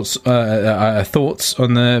initial thoughts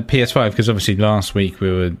on the PS5, because obviously last week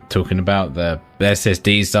we were talking about the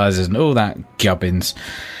SSD sizes and all that gubbins.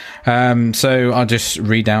 So I'll just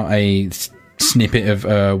read out a snippet of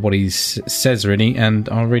what he says, really, and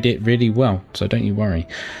I'll read it really well, so don't you worry.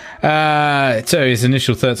 So his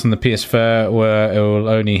initial thoughts on the PS4 were it will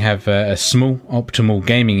only have a small optimal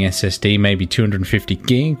gaming SSD, maybe 250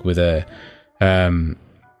 gig with a 2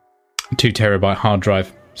 terabyte hard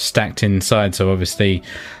drive stacked inside. So obviously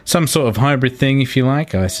some sort of hybrid thing, if you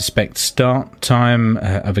like. I suspect start time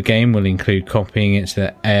of a game will include copying it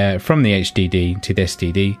from the HDD to the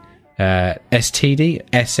SSD.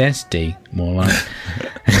 SSD, more like.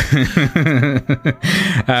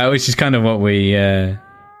 Which is kind of what we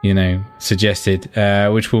suggested,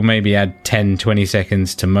 which will maybe add 10-20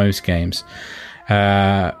 seconds to most games,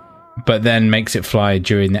 but then makes it fly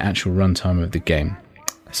during the actual runtime of the game.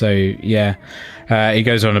 So yeah, he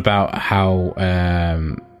goes on about how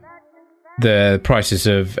the prices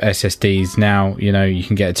of SSDs now, you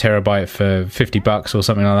can get a terabyte for $50 or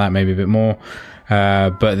something like that, maybe a bit more,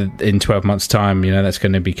 but in 12 months time, that's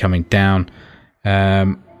going to be coming down,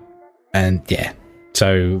 and yeah,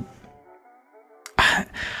 so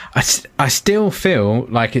I still feel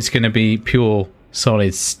like it's going to be pure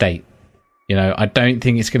solid state. I don't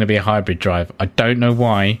think it's going to be a hybrid drive. I don't know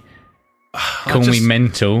why. Call me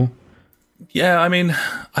mental. Yeah, I mean,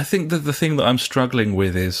 I think that the thing that I'm struggling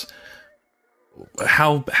with is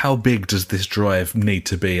how big does this drive need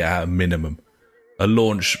to be at a minimum? A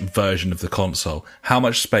launch version of the console. How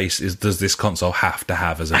much space does this console have to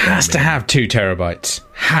have as a? It has to have 2 terabytes.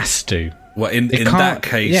 Has to. Well, in that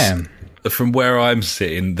case, yeah. From where I'm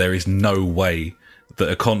sitting, there is no way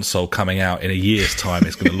that a console coming out in a year's time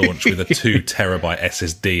is going to launch with a 2 terabyte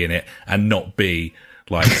SSD in it and not be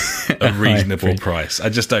like a reasonable price. I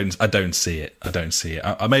don't see it.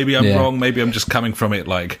 Maybe I'm wrong. Maybe I'm just coming from it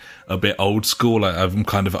like a bit old school. Like I'm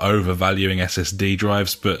kind of overvaluing SSD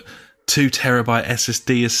drives, but 2 terabyte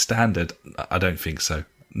SSD is standard. I don't think so.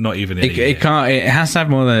 Not even in it can't. It has to have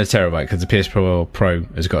more than a terabyte because the PS Pro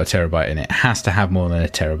has got a terabyte in it. It has to have more than a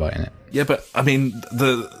terabyte in it. Yeah, but I mean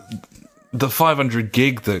the 500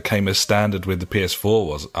 gig that came as standard with the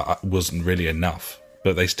PS4 wasn't really enough,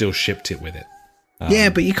 but they still shipped it with it. Yeah,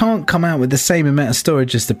 but you can't come out with the same amount of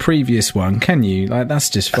storage as the previous one, can you? Like that's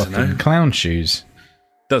just fucking clown shoes.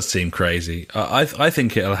 Does seem crazy. I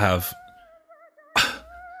think it'll have.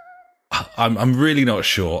 I'm really not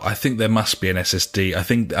sure. I think there must be an SSD. I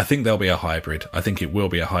think there'll be a hybrid. I think it will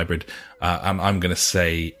be a hybrid. And I'm going to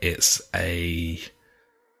say it's a.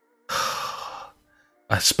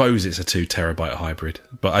 I suppose it's a 2 terabyte hybrid,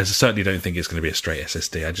 but I certainly don't think it's going to be a straight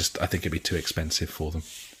SSD. I think it'd be too expensive for them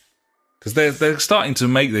because they're starting to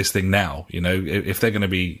make this thing now. If they're going to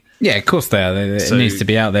be. Yeah, of course they are. It needs to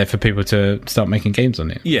be out there for people to start making games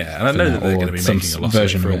on it. Yeah, and I know that they're going to be making a lot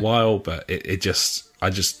of it for a while, but it just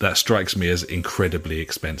that strikes me as incredibly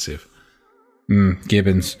expensive.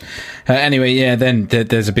 Gibbons. Anyway, yeah, then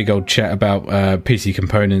there's a big old chat about PC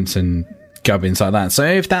components and gubbins like that. So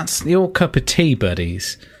if that's your cup of tea,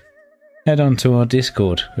 buddies, head on to our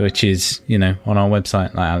Discord, which is, on our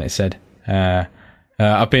website, like Alex said.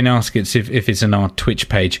 I've been asked if it's on our Twitch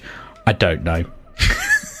page. I don't know.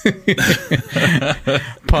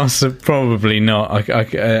 Probably not.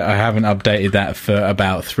 I haven't updated that for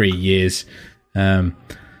about 3 years,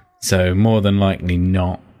 so more than likely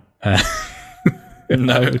not.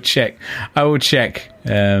 No, I will check.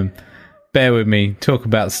 Bear with me. Talk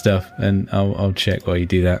about stuff, and I'll check while you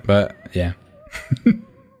do that. But yeah.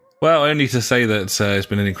 Well, only to say that it's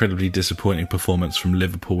been an incredibly disappointing performance from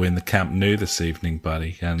Liverpool in the Camp Nou this evening,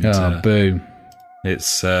 buddy. And boo.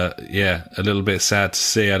 It's a little bit sad to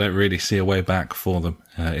see. I don't really see a way back for them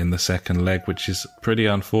in the second leg, which is pretty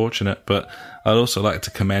unfortunate. But I'd also like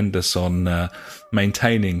to commend us on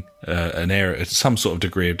maintaining some sort of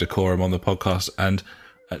degree of decorum on the podcast, and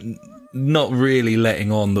not really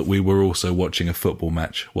letting on that we were also watching a football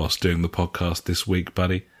match whilst doing the podcast this week,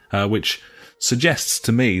 buddy, which suggests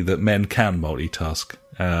to me that men can multitask,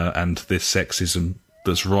 and this sexism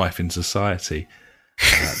that's rife in society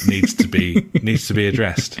needs to be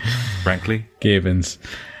addressed, frankly. Gibbons.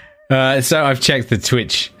 So I've checked the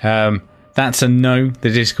Twitch. That's a no. The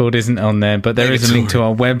Discord isn't on there, but there is a link to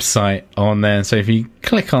our website on there. So if you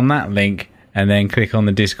click on that link and then click on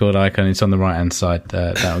the Discord icon, it's on the right-hand side.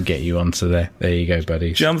 That'll get you onto there. There you go,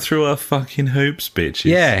 buddy. Jump through our fucking hoops, bitches.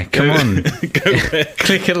 Yeah, come on.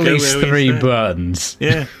 Click at least 3 buttons.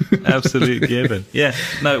 Yeah, absolute given. Yeah,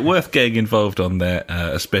 no, worth getting involved on there,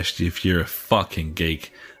 especially if you're a fucking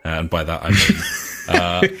geek. And by that, I mean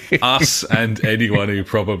us and anyone who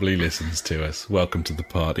probably listens to us. Welcome to the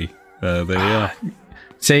party. There we are.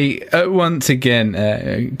 See, once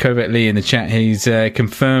again, Covert Lee in the chat, he's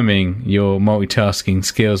confirming your multitasking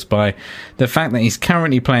skills by the fact that he's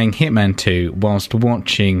currently playing Hitman 2 whilst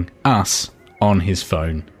watching us on his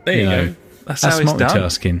phone. There you go. That's how it's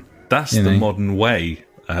multitasking. Done. That's the modern way.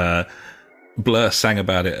 Blur sang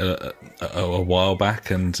about it a while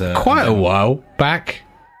back. And quite a while back.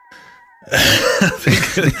 I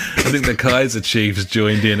think the Kaiser Chiefs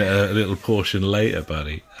joined in a little portion later,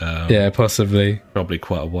 buddy. Yeah, possibly. Probably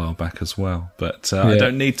quite a while back as well. But I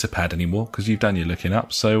don't need to pad anymore because you've done your looking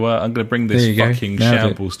up. So I'm going to bring this fucking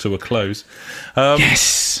shambles to a close.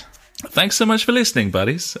 Yes! Thanks so much for listening,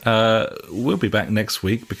 buddies. We'll be back next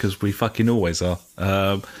week because we fucking always are.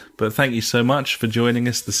 But thank you so much for joining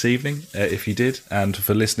us this evening, if you did, and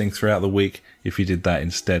for listening throughout the week, if you did that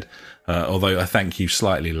instead. Although I thank you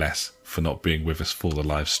slightly less for not being with us for the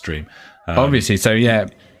live stream. Obviously, so yeah,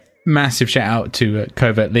 massive shout out to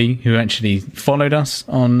Covert Lee, who actually followed us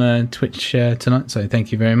on Twitch tonight, so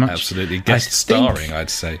thank you very much. Absolutely, guest starring, I'd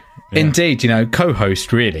say. Yeah. Indeed,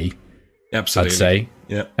 co-host, really. Absolutely. I'd say.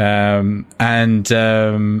 Yeah. And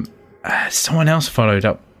someone else followed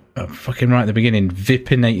up fucking right at the beginning.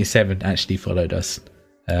 Vipin87 actually followed us.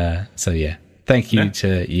 So yeah, thank you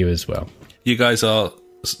to you as well. You guys are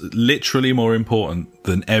literally more important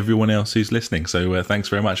than everyone else who's listening, so thanks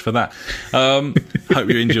very much for that. Hope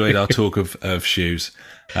you enjoyed our talk of shoes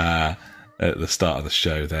at the start of the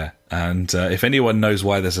show there, and if anyone knows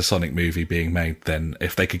why there's a Sonic movie being made, then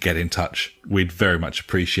if they could get in touch, we'd very much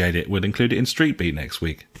appreciate it. We'll include it in Street Beat next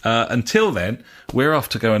week. Until then, we're off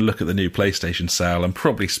to go and look at the new PlayStation sale and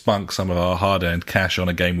probably spunk some of our hard-earned cash on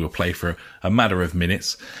a game we'll play for a matter of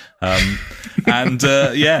minutes. And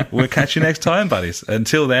we'll catch you next time, buddies.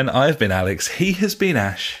 Until then, I've been Alex. He has been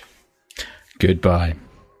Ash. Goodbye.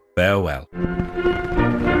 Farewell.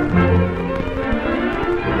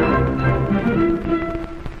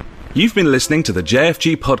 You've been listening to the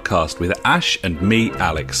JfG podcast with Ash and me,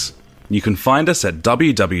 Alex. You can find us at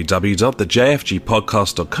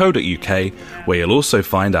www.thejfgpodcast.co.uk, where you'll also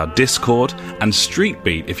find our Discord and Street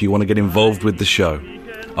Beat if you want to get involved with the show.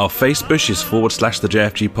 Our Facebook is /the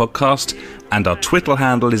JfG podcast, and our Twitter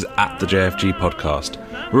handle is @the JfG podcast.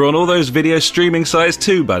 We're on all those video streaming sites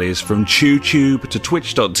too, buddies, from TubeTube to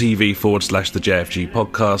twitch.tv /the JfG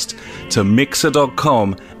podcast to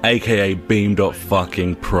mixer.com, aka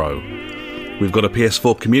beam.fucking-pro. We've got a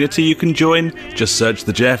PS4 community you can join. Just search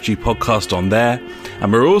the JfG podcast on there.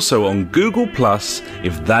 And we're also on Google Plus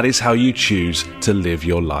if that is how you choose to live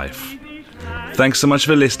your life. Thanks so much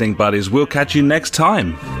for listening, buddies. We'll catch you next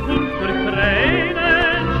time.